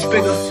gets much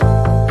bigger.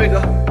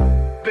 Bigger,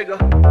 bigger,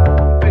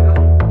 bigger,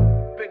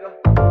 bigger,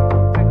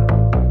 bigger,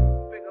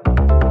 bigger.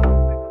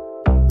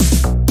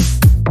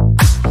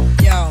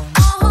 Yo.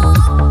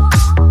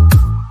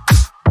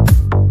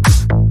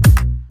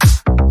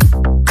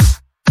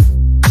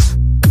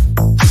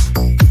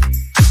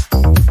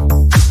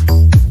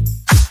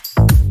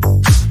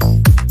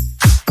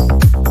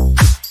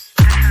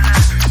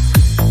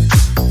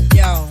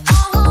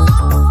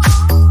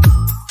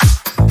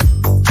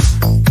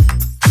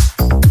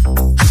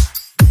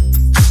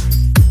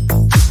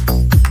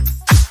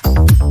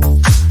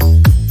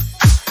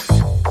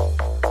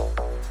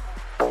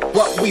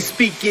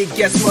 Speak, it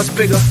gets much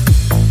bigger,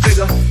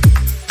 bigger,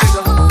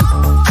 bigger,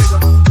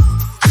 bigger.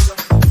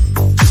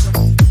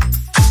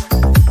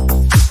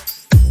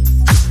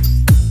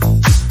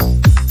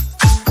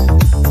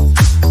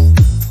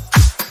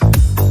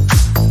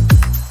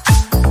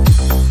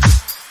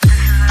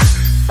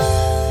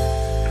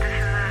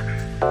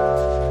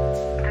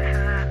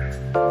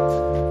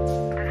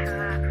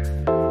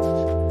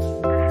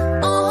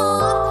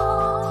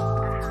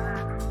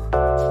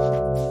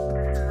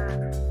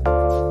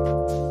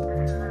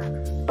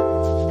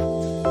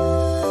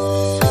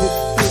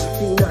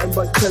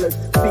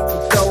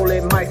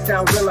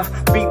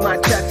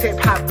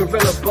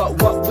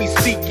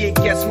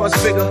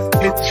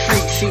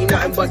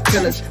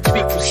 Killers.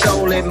 Speak from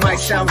soul, it might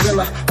sound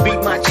realer.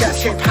 Beat my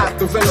chest, hip-hop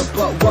gorilla,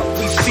 but what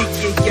we speak,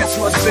 it gets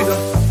much bigger.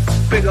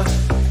 Bigger,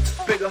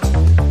 bigger,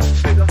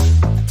 bigger,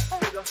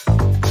 bigger, bigger.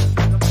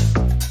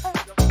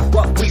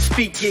 What we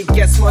speak, it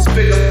gets much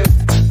bigger.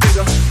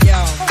 Bigger, yo.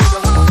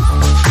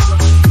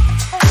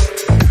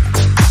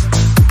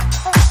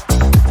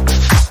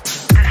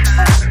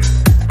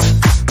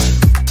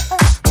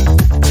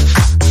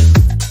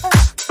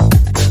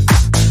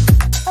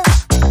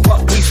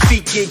 What we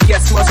speak, it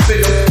gets much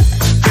bigger.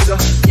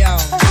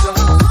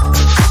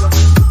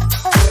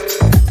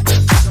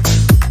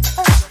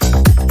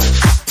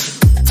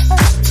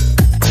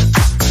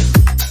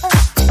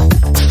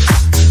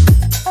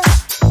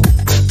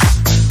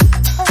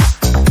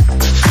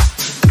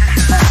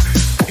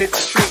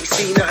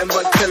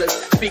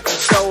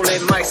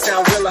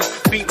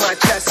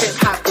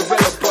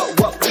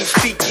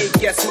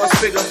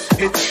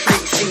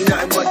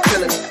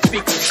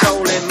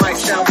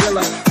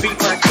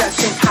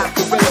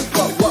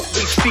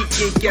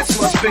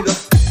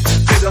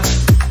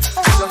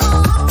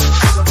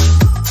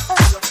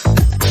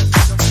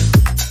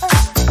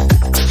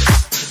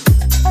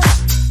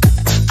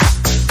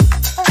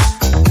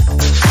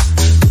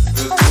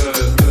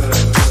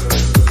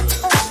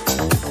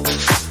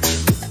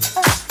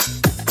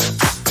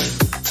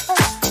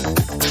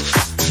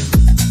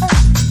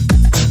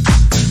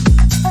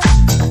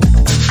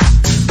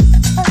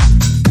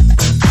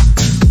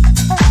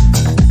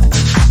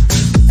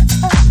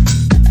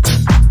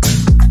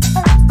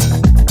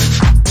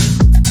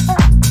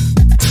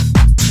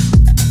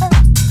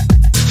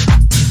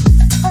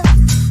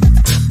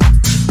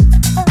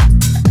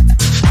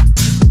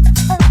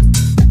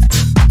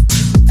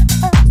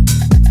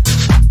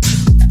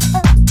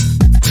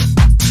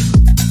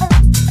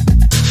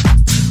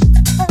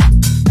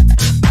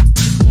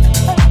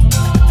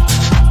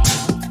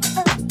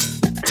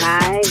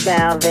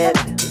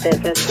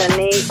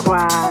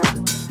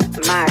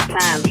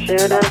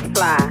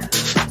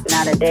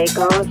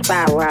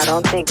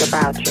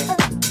 About you.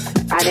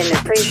 I didn't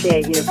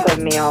appreciate you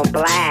putting me on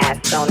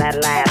blast on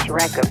that last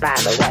record, by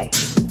the way.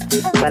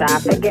 But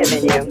I've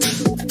forgiven you.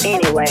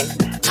 Anyway,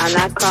 I'm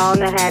not calling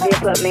to have you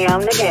put me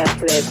on the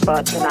guest list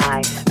for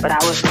tonight, but I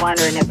was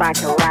wondering if I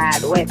could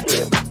ride with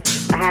you.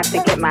 I have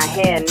to get my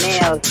hair and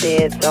nails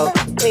did, so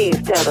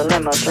please tell the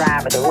limo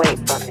driver to wait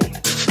for me.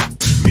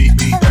 Meet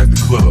me at the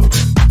club.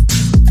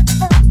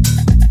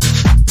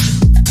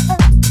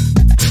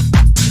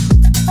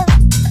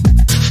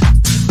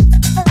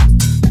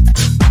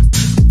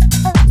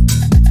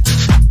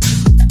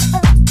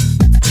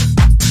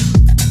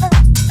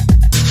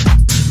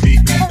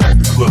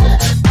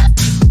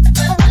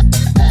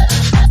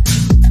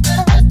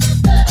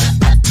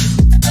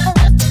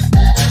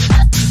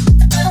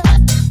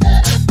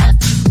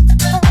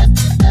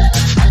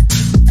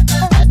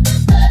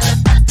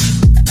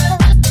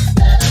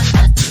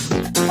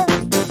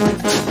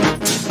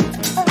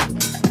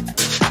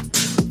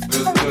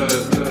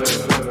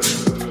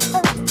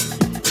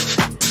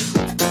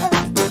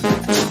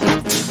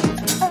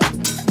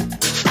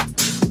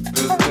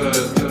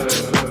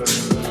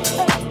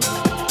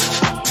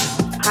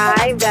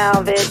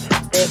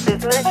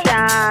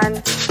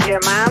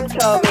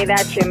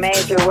 That you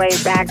made your way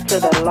back to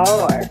the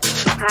Lord.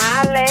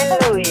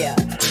 Hallelujah.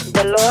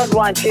 The Lord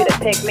wants you to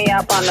pick me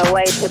up on the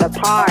way to the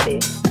party.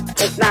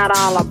 It's not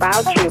all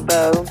about you,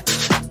 boo.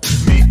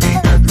 Meet me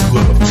at the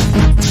club.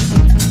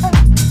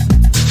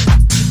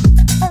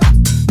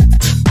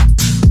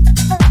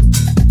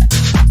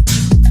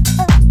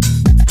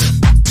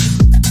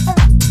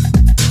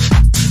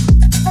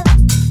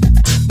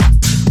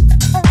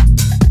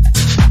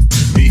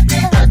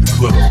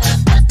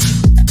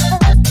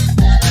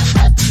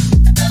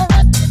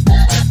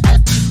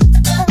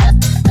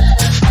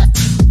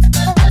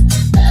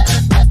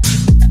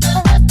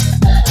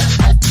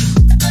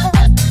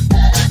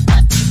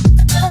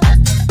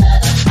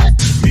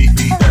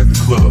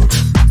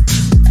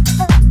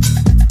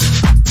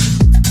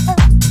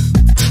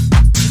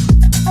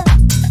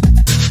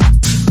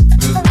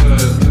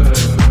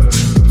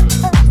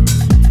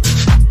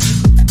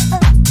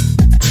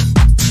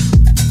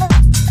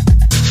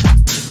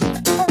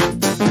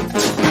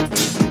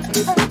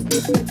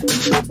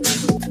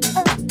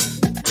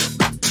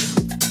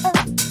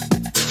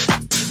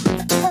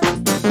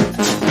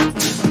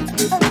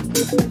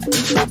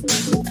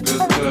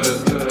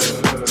 never